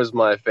Hill. That was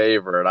my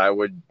favorite. I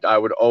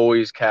would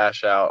always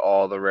cash out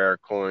all the rare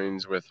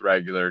coins with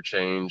regular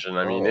change, and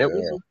I mean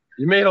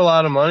you made a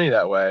lot of money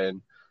that way.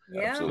 And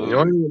Yeah. you know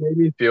what made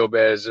me feel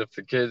bad is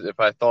if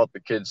I thought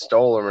the kids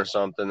stole them or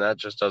something. That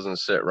just doesn't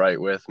sit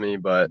right with me.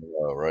 But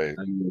right.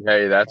 I mean,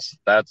 hey, that's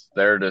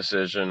their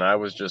decision. I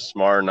was just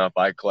smart enough.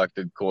 I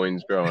collected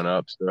coins growing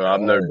up, so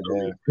I'm no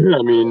dummy.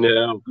 I mean,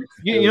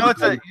 you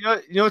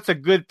know it's a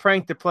good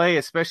prank to play,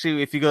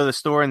 especially if you go to the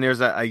store and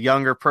there's a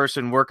younger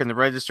person working the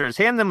registers.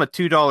 Hand them a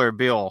 $2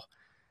 bill.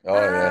 Oh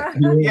yeah.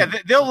 Yeah,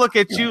 they'll look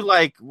at you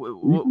like,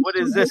 what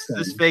is this? Is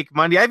this fake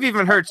money? I've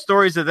even heard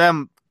stories of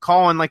them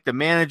calling like the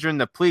manager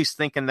and the police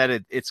thinking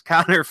that it's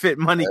counterfeit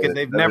money because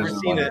they've never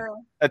seen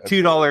a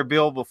 $2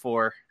 bill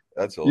before.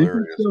 That's hilarious.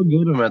 You can still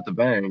get them at the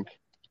bank.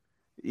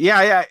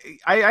 Yeah.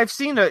 I've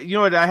seen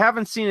I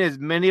haven't seen as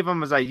many of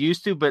them as I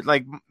used to, but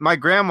like my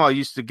grandma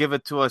used to give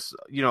it to us,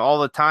 all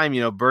the time,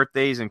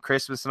 birthdays and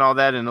Christmas and all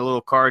that. In a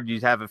little card,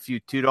 you'd have a few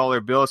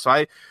 $2 bills. So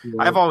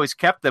I've always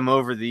kept them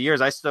over the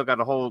years. I still got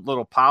a whole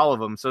little pile of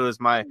them. So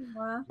does my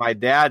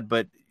dad,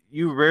 but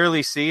you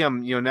rarely see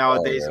them,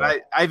 nowadays. Oh, yeah.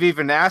 And I've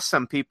even asked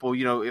some people,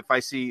 if I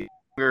see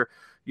a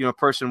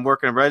person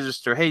working a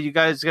register, hey, you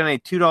guys got any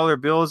 $2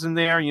 bills in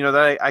there,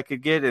 that I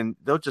could get? And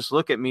they'll just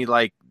look at me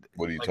like,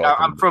 what are you talking about?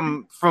 I'm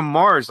from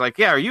Mars. Like,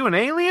 yeah, are you an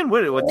alien?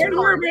 What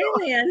You're an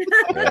alien.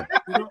 Yeah.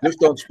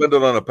 Just don't spend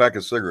it on a pack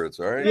of cigarettes,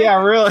 all right?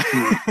 Yeah, really.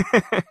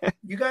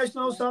 You guys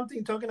know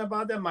something talking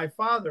about that? My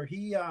father,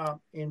 he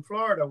in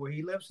Florida, where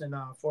he lives in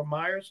Fort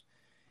Myers,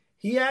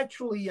 he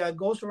actually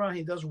goes around.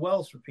 He does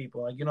wells for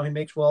people. Like, he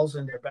makes wells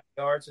in their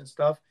backyards and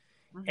stuff.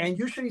 Mm-hmm. And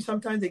usually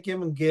sometimes they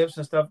give him gifts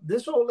and stuff.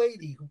 This old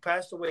lady who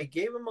passed away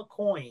gave him a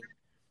coin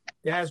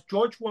that has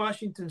George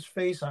Washington's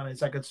face on it.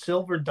 It's like a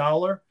silver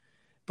dollar,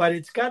 but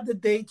it's got the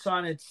dates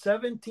on it,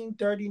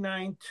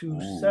 1739 to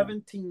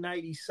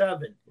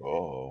 1797.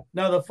 Oh.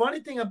 Now, the funny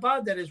thing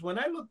about that is when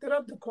I looked it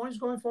up, the coin's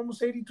going for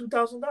almost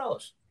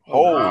 $82,000.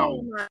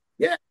 Oh.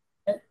 Yeah.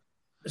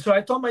 So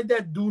I told my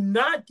dad, do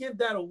not give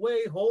that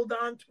away. Hold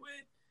on to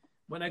it.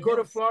 When I go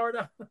to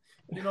Florida,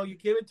 you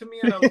give it to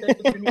me and I'll take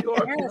it to New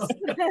York. Yes.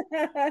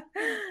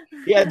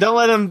 Yeah, don't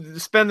let him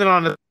spend it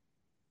on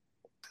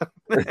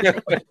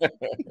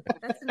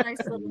That's a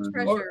nice little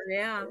treasure.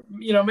 Yeah.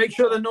 Make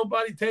sure that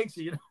nobody takes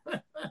it.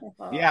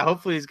 Yeah,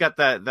 hopefully he's got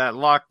that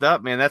locked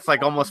up, man. That's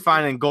like almost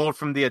finding gold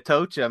from the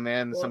Atocha,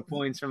 man. Some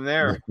coins from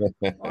there.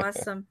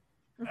 Awesome.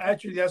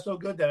 Actually, that's so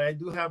good that I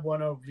do have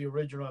one of the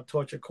original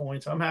Atocha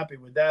coins. I'm happy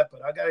with that.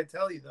 But I got to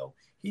tell you, though,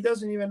 he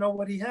doesn't even know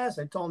what he has.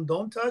 I told him,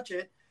 don't touch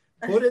it.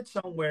 Put it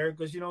somewhere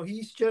because,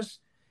 he's just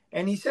 –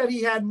 and he said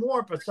he had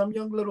more, but some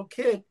young little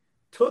kid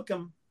took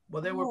him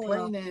while they were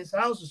playing in his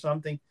house or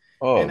something.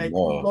 Oh, and I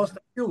lost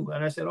a few.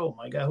 And I said, oh,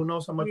 my God, who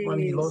knows how much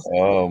money he lost?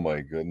 Oh,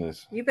 my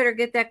goodness. You better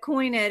get that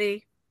coin,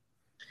 Eddie.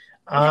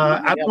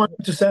 I don't want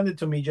him to send it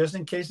to me just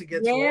in case it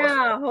gets lost.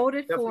 Yeah, hold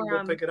it Definitely for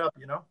him. go pick it up,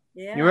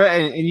 Yeah. You're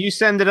right, and you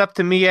send it up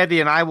to me, Eddie,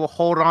 and I will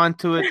hold on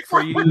to it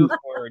for you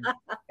for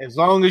as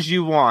long as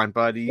you want,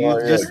 buddy. You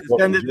just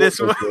send it this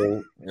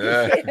way.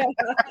 Yeah.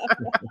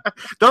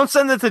 Don't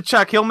send it to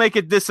Chuck; he'll make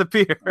it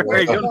disappear.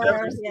 Well,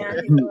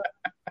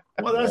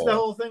 that's the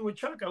whole thing with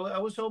Chuck. I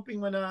was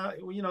hoping when,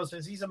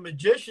 since he's a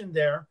magician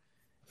there,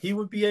 he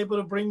would be able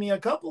to bring me a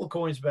couple of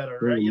coins better,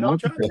 right?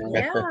 Chuck?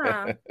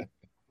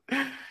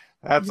 Yeah.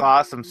 That's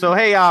awesome. So,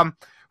 hey,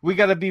 we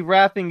got to be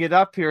wrapping it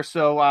up here.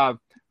 So,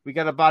 we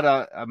got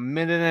about a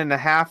minute and a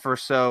half or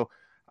so.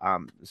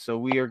 So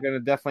we are going to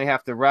definitely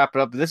have to wrap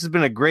it up. This has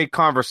been a great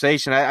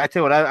conversation. I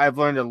tell you what, I've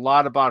learned a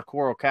lot about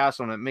Coral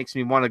Castle, and it makes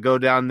me want to go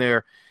down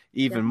there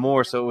even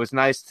more. So it was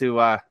nice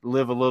to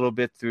live a little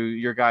bit through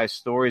your guys'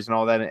 stories and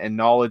all that and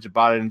knowledge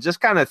about it, and just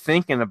kind of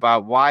thinking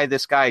about why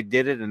this guy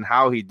did it and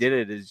how he did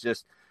it is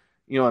just,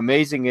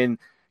 amazing. And,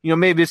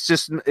 maybe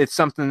it's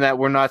something that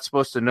we're not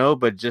supposed to know,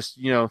 but just,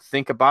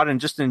 think about it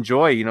and just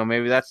enjoy,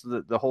 maybe that's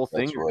the whole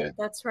thing.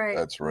 That's right.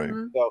 That's right.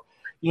 Mm-hmm. So,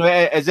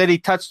 as Eddie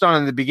touched on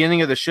in the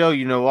beginning of the show,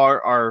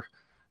 our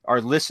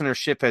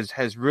listenership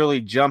has really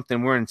jumped,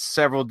 and we're in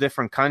several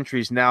different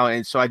countries now.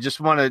 And so I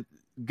just want to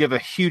give a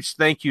huge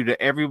thank you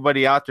to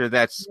everybody out there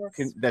that's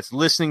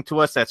listening to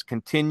us, that's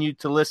continued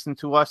to listen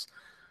to us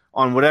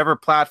on whatever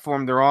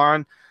platform they're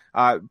on.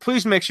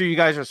 Please make sure you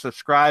guys are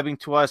subscribing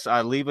to us.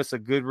 Leave us a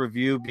good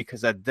review because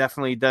that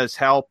definitely does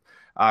help.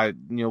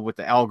 With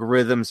the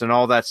algorithms and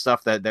all that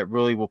stuff that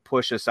really will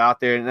push us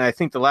out there. And I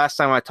think the last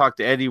time I talked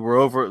to Eddie, we're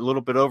over a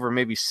little bit over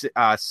maybe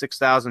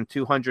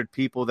 6,200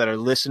 people that are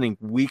listening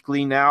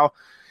weekly now.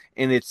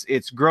 And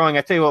it's growing.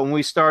 I tell you what, when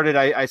we started,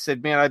 I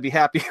said, man, I'd be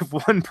happy if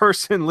one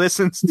person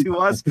listens to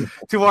us,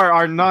 to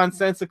our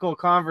nonsensical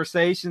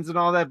conversations and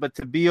all that. But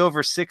to be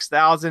over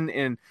 6,000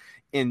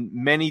 in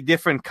many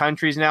different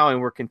countries now,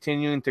 and we're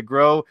continuing to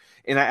grow.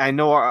 And I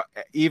know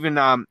even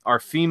our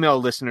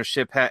female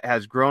listenership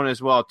has grown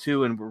as well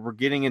too, and we're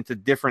getting into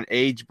different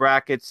age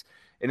brackets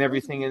and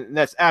everything, and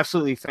that's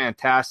absolutely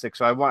fantastic.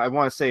 So I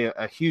want to say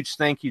a huge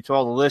thank you to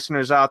all the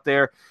listeners out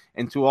there,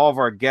 and to all of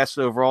our guests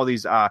over all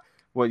these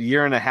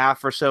year and a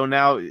half or so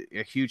now.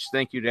 A huge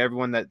thank you to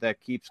everyone that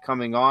keeps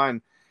coming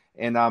on.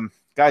 And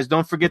guys,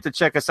 don't forget to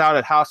check us out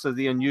at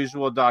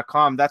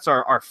houseoftheunusual.com. That's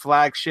our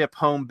flagship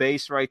home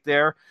base right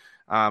there.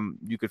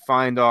 You could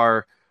find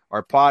our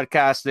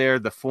podcast there,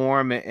 the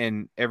forum,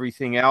 and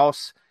everything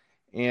else.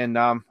 And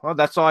well,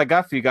 that's all I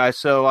got for you guys.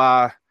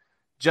 So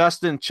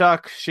Justin,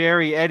 Chuck,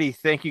 Sherry, Eddie,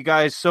 thank you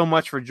guys so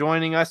much for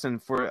joining us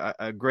and for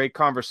a great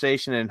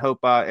conversation, and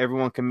hope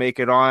everyone can make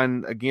it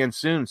on again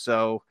soon.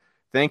 So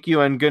thank you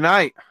and good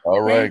night.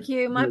 All right. Thank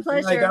you. My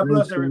pleasure. God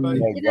bless everybody.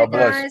 Good night,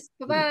 guys.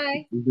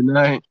 Bye-bye. Good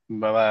night.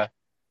 Bye-bye.